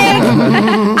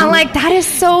I'm like, that is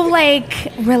so like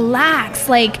relaxed,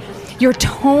 like your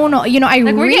tone, you know. Like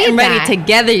we're getting that. ready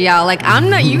together, y'all. Like I'm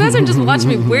not. You guys aren't just watching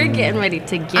me. We're getting ready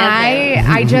together.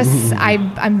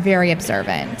 I'm very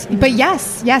observant, but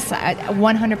yes,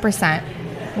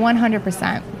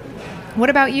 100%. What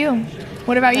about you?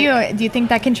 Do you think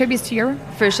that contributes to your?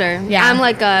 For sure. Yeah. I'm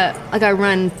like I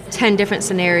run 10 different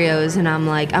scenarios, and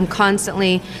I'm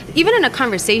constantly, even in a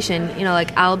conversation, you know,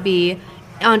 like I'll be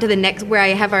on to the next where I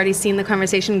have already seen the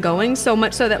conversation going, so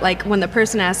much so that like when the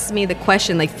person asks me the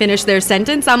question, like finish their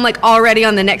sentence, I'm like already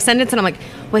on the next sentence, and I'm like,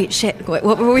 wait, shit, what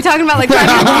were we talking about? Like,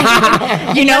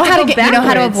 you know how to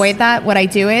backwards. avoid that? What I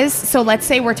do is, so let's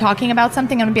say we're talking about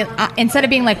something, I'm gonna be instead of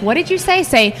being like, what did you say?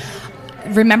 Say,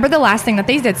 remember the last thing that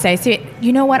they did say. So,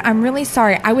 you know what? I'm really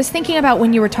sorry. I was thinking about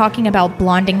when you were talking about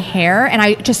blonding hair, and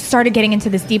I just started getting into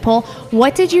this deep hole.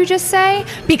 What did you just say?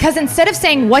 Because instead of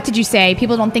saying, what did you say?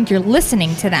 People don't think you're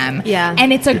listening to them. Yeah.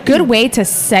 And it's a good way to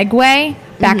segue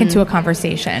back into a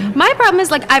conversation. My problem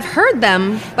is, like, I've heard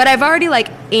them, but I've already, like,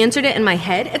 answered it in my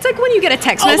head. It's like when you get a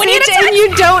text message and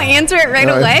you don't answer it right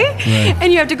away,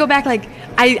 and you have to go back, like,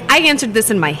 I answered this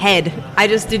in my head. I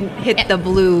just didn't hit the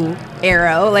blue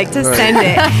arrow, like, to send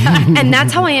it. And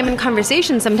that's how I am in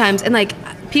conversation sometimes. And, like,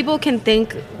 people can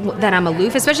think that I'm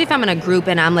aloof, especially if I'm in a group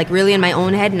and I'm, like, really in my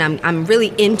own head and I'm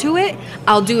really into it.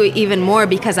 I'll do it even more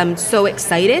because I'm so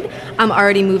excited. I'm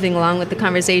already moving along with the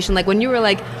conversation. Like, when you were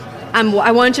like,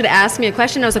 I want you to ask me a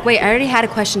question. I was like, wait, I already had a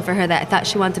question for her that I thought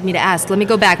she wanted me to ask. Let me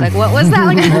go back. Like, what was that?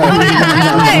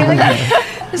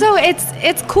 Like, so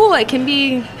it's cool. It can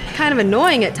be kind of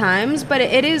annoying at times, but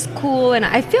it is cool. And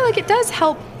I feel like it does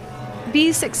help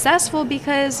be successful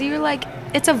because you're like,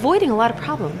 it's avoiding a lot of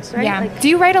problems, right? Yeah. Like, Do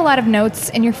you write a lot of notes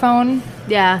in your phone?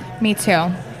 yeah. Me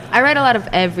too. I write a lot of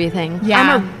everything. Yeah.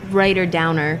 I'm a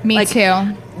writer-downer. Me like,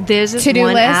 too. There's this To-do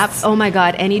one lists? app. Oh my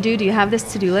God, AnyDo. Do you have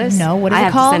this to-do list? No, what is I it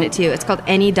have called? to send it to you. It's called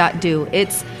Any.do.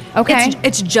 It's Okay.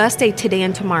 It's just a today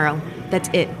and tomorrow. That's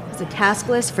it. It's a task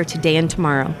list for today and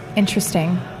tomorrow.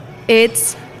 Interesting.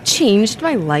 It's changed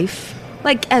my life.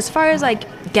 Like, as far as,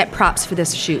 like, get props for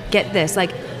this shoot, get this,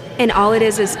 like, and all it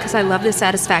is because I love the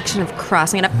satisfaction of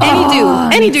crossing it up.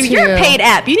 AnyDo, you're a too. paid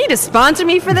app. You need to sponsor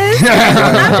me for this.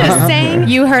 I'm just saying.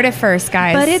 You heard it first,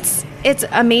 guys. But it's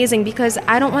amazing because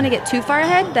I don't want to get too far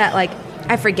ahead that, like,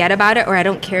 I forget about it or I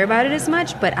don't care about it as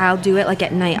much, but I'll do it, like,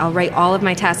 at night. I'll write all of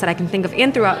my tasks that I can think of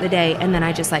and throughout the day, and then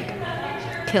I just, like,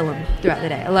 kill them throughout the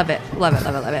day. I love it. Love it,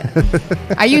 love it, love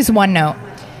it. I use OneNote.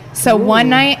 So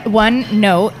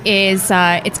OneNote is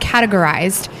it's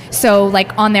categorized. So,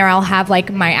 like, on there I'll have,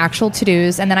 like, my actual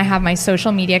to-dos, and then I have my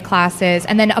social media classes,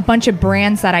 and then a bunch of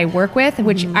brands that I work with,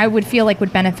 which I would feel like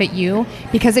would benefit you,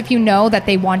 because if you know that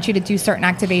they want you to do certain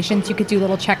activations, you could do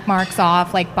little check marks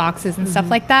off, like boxes and stuff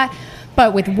like that.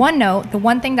 But with OneNote, the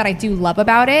one thing that I do love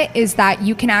about it is that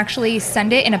you can actually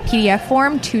send it in a PDF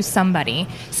form to somebody.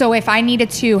 So if I needed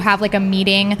to have, like, a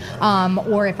meeting,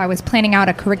 or if I was planning out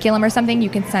a curriculum or something, you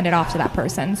can send it off to that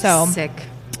person. So Sick.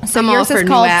 So I'm all yours for is new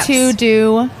called apps. To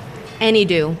Do.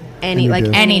 AnyDo.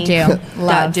 AnyDo. AnyDo.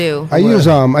 Love. .do. I use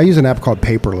an app called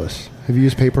Paperless. Have you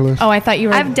used Paperless? Oh, I thought you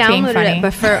were I've being downloaded funny.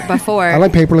 it before. I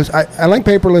like Paperless. I like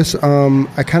Paperless.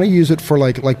 I kind of use it for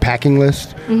like packing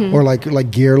list or like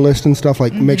gear list and stuff.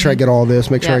 Like make sure I get all this,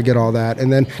 make sure Yeah. I get all that,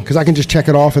 and then because I can just check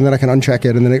it off and then I can uncheck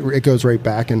it and then it goes right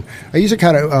back. And I use it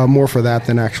kind of more for that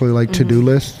than actually like to-do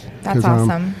lists. That's 'Cause,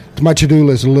 awesome. My to-do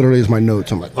list literally is my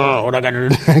notes. I'm like, oh, what I got to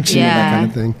do next? You know, that Yeah. kind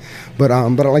of thing. But I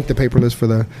like the Paperless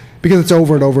because it's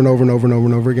over and over and over and over and over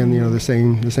and over again. You know, the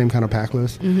same kind of pack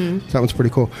list. So that one's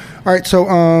pretty cool. All right, so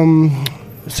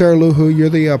Sarah Luhu, you're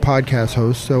the podcast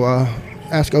host. So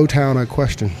ask O-Town a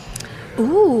question.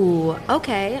 Ooh,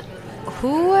 okay.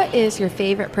 Who is your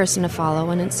favorite person to follow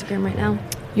on Instagram right now?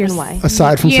 And why?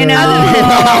 Aside from You Sarah know, Other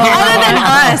than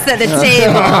us at the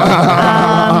table.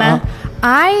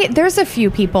 there's a few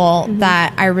people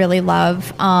that I really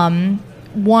love.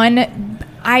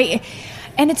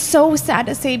 And it's so sad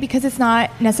to say because it's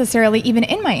not necessarily even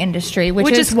in my industry,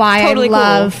 which is why totally I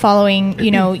love cool. following,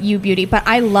 You Beauty. But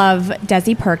I love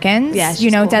Desi Perkins. Yeah,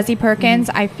 she's cool. Desi Perkins.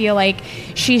 I feel like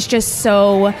she's just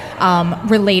so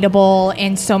relatable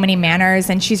in so many manners,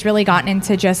 and she's really gotten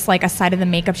into just like a side of the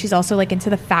makeup. She's also like into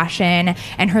the fashion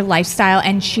and her lifestyle,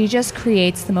 and she just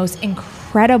creates the most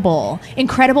incredible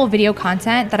video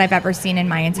content that I've ever seen in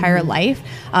my entire life,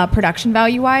 production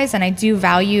value wise. And I do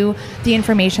value the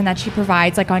information that she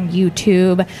provides, like on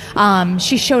YouTube.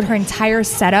 She showed her entire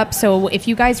setup. So if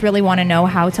you guys really want to know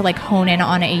how to like hone in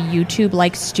on a YouTube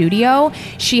like studio,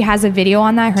 she has a video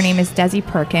on that. Her name is Desi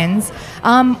Perkins.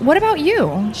 What about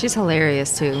you? She's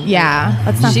hilarious too. Yeah,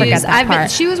 let's not forget that part.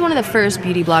 She was one of the first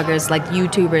beauty bloggers, like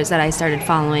YouTubers, that I started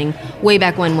following way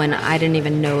back when I didn't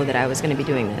even know that I was going to be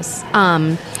doing this.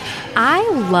 I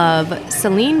love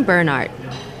Celine Bernhardt,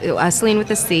 Celine with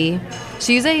a C.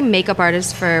 She's a makeup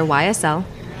artist for YSL.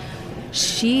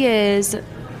 She is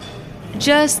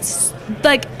just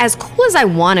like as cool as I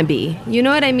want to be. You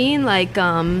know what I mean? Like,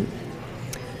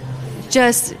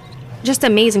 just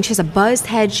amazing. She has a buzzed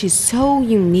head. She's so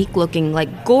unique looking,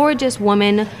 like gorgeous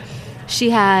woman.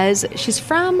 She's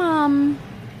from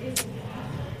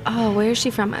oh, where is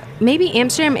she from? Maybe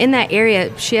Amsterdam, in that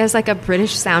area. She has like a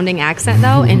British sounding accent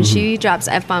though, and she drops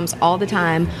F-bombs all the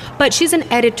time. But she's an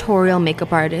editorial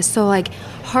makeup artist, so like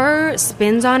her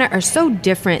spins on it are so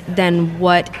different than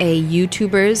what a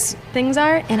YouTuber's things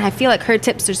are. And I feel like her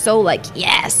tips are so like,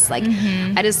 yes, like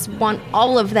I just want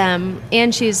all of them.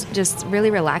 And she's just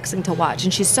really relaxing to watch.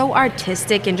 And she's so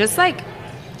artistic and just like,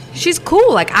 she's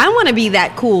cool. Like, I want to be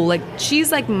that cool. Like,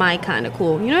 she's like my kind of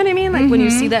cool. You know what I mean? Like when you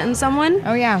see that in someone.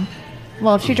 Oh, yeah.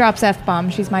 Well, if she drops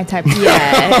F-bomb, she's my type.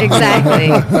 Yeah, exactly.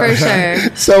 For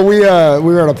sure. So we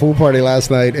were at a pool party last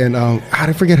night, and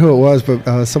I forget who it was,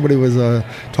 but somebody was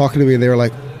talking to me, and they were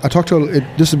like, I talked to,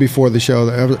 this is before the show,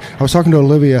 I was talking to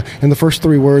Olivia, and the first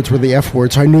 3 words were the F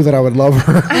word, so I knew that I would love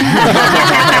her.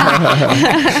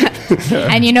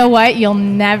 And you know what? You'll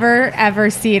never, ever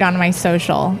see it on my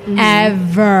social.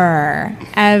 Ever.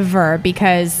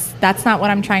 Because that's not what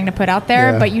I'm trying to put out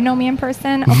there. Yeah. But you know me in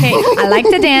person. Okay, I like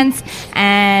to dance,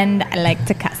 and I like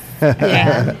to cuss.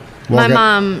 Yeah. Well,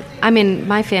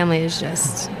 my family is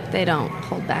just, they don't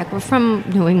hold back. We're from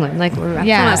New England. Like, we're from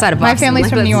outside of Boston. My family's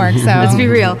like, from New York, so. Let's be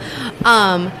real.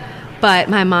 But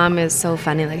my mom is so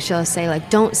funny. Like, she'll say, like,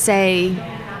 don't say,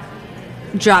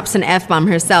 drops an F-bomb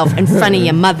herself in front of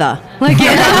your mother. Like, you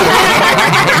know?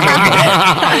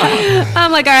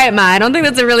 I'm like, all right, Ma, I don't think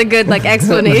that's a really good, like,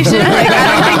 explanation. Like, I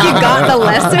don't think you got the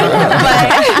lesson,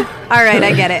 but all right,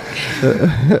 I get it.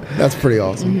 That's pretty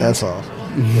awesome. That's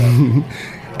awesome.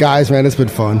 Guys, man, it's been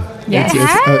fun. Yes.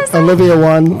 Olivia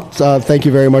won. Thank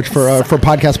you very much for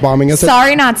podcast bombing us.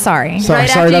 Sorry, not sorry.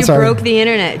 Right after you broke the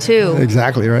internet, too.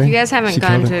 Exactly, right? If you guys haven't She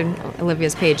gone killed to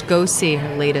Olivia's page, go see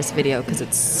her latest video because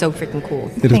it's so freaking cool.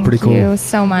 It is pretty cool. Thank you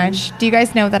so much. Do you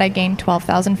guys know that I gained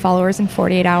 12,000 followers in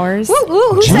 48 hours? Woo,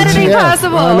 who said it ain't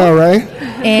possible? I know, right?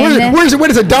 And Where is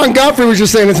it? Don Godfrey was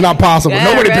just saying it's not possible. Yeah,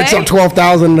 Nobody picks right? up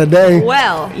 12,000 in a day.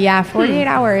 Well, yeah, 48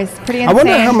 hours. Pretty insane. I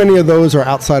wonder how many of those are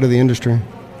outside of the industry.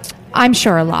 I'm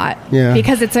sure a lot. Yeah.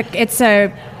 Because it's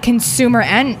a consumer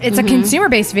and it's a consumer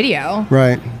based video.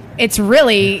 Right. It's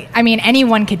really, I mean,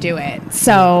 anyone could do it.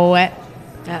 So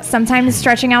sometimes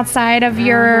stretching outside of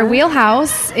your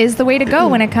wheelhouse is the way to go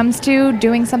when it comes to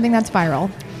doing something that's viral.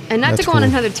 and not That's to go on cool.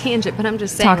 another tangent, but I'm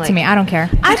just saying. Talk like, to me. I don't care.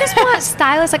 I just want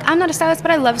stylists. Like, I'm not a stylist, but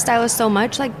I love stylists so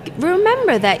much. Like,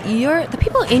 remember that the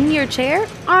people in your chair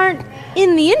aren't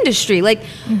in the industry. Like,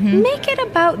 make it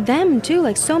about them too.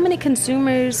 Like, so many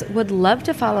consumers would love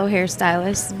to follow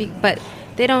hairstylists, but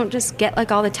they don't just get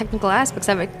like all the technical aspects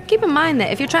of it. Keep in mind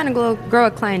that if you're trying to grow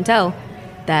a clientele,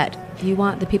 that you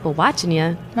want the people watching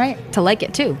you Right. to like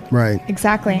it too. Right.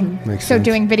 Exactly. Makes So sense.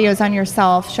 doing videos on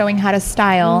yourself, showing how to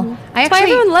style. I That's why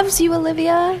everyone loves you,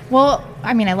 Olivia. Well,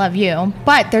 I mean, I love you,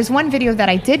 but there's one video that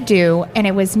I did do, and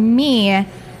it was me.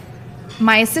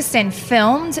 My assistant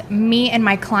filmed me and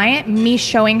my client, me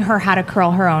showing her how to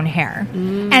curl her own hair.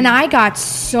 And I got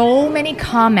so many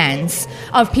comments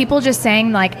of people just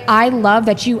saying, like, I love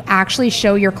that you actually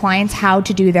show your clients how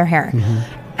to do their hair.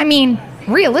 I mean,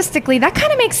 realistically, that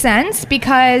kind of makes sense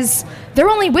because they're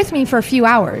only with me for a few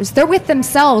hours. They're with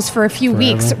themselves for a few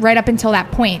weeks right up until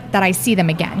that point that I see them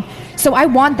again. So I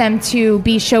want them to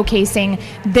be showcasing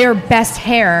their best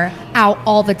hair out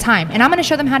all the time. And I'm going to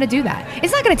show them how to do that.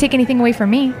 It's not going to take anything away from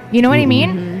me. You know what I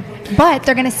mean? But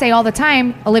they're going to say all the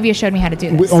time, Olivia showed me how to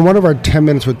do this. On one of our 10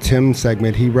 Minutes with Tim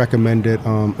segment, he recommended,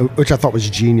 which I thought was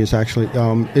genius actually,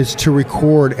 is to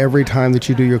record every time that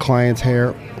you do your client's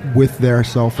hair with their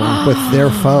cell phone, with their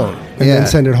phone, and then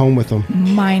send it home with them.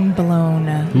 Mind blown.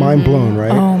 Mind blown,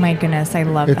 right? Oh my goodness, I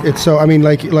love that. It's so, I mean,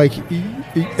 like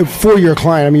for your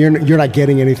client, I mean, you're not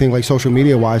getting anything like social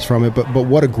media wise from it, but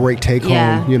what a great take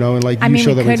home, you know, and like I you mean,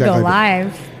 show we them could exactly. go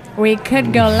live. We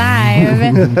could go live,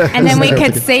 and then we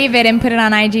could save it and put it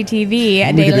on IGTV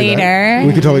a day later.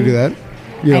 We could totally do that.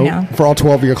 You know, I know. for all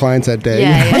 12 of your clients that day.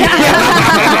 Yeah.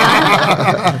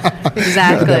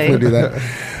 Exactly. Definitely do that.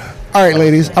 All right,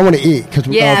 ladies, I want to eat because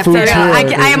Yeah, for real.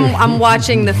 I'm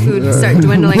watching the food start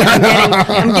dwindling.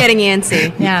 I'm getting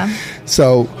antsy. Yeah.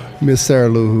 So, Miss Sarah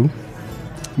Luhu,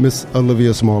 Miss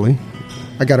Olivia Smalley,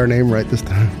 I got her name right this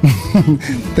time.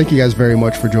 Thank you guys very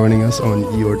much for joining us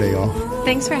on your day off.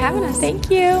 Thanks for having us.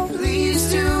 Thank you.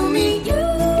 Pleased to meet you.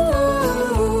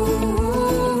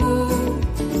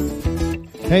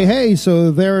 Hey, so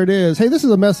there it is. Hey, this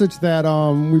is a message that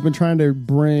we've been trying to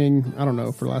bring, I don't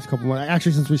know, for the last couple of months,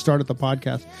 actually since we started the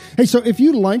podcast. Hey, so if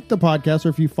you like the podcast or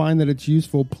if you find that it's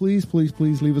useful, please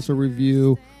leave us a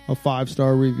review, a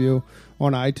 5-star review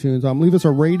on iTunes. Leave us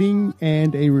a rating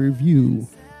and a review.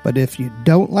 But if you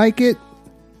don't like it,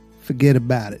 forget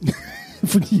about it.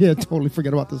 Yeah, totally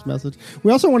forget about this message.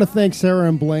 We also want to thank Sarah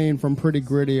and Blaine from Pretty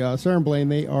Gritty. Sarah and Blaine,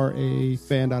 they are a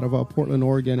band out of Portland,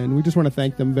 Oregon, and we just want to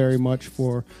thank them very much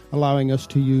for allowing us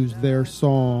to use their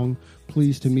song,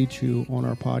 Pleased to Meet You, on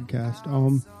our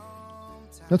podcast.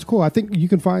 That's cool. I think you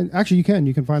can find, actually you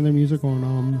can find their music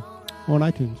on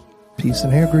iTunes. Peace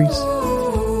and hair grease.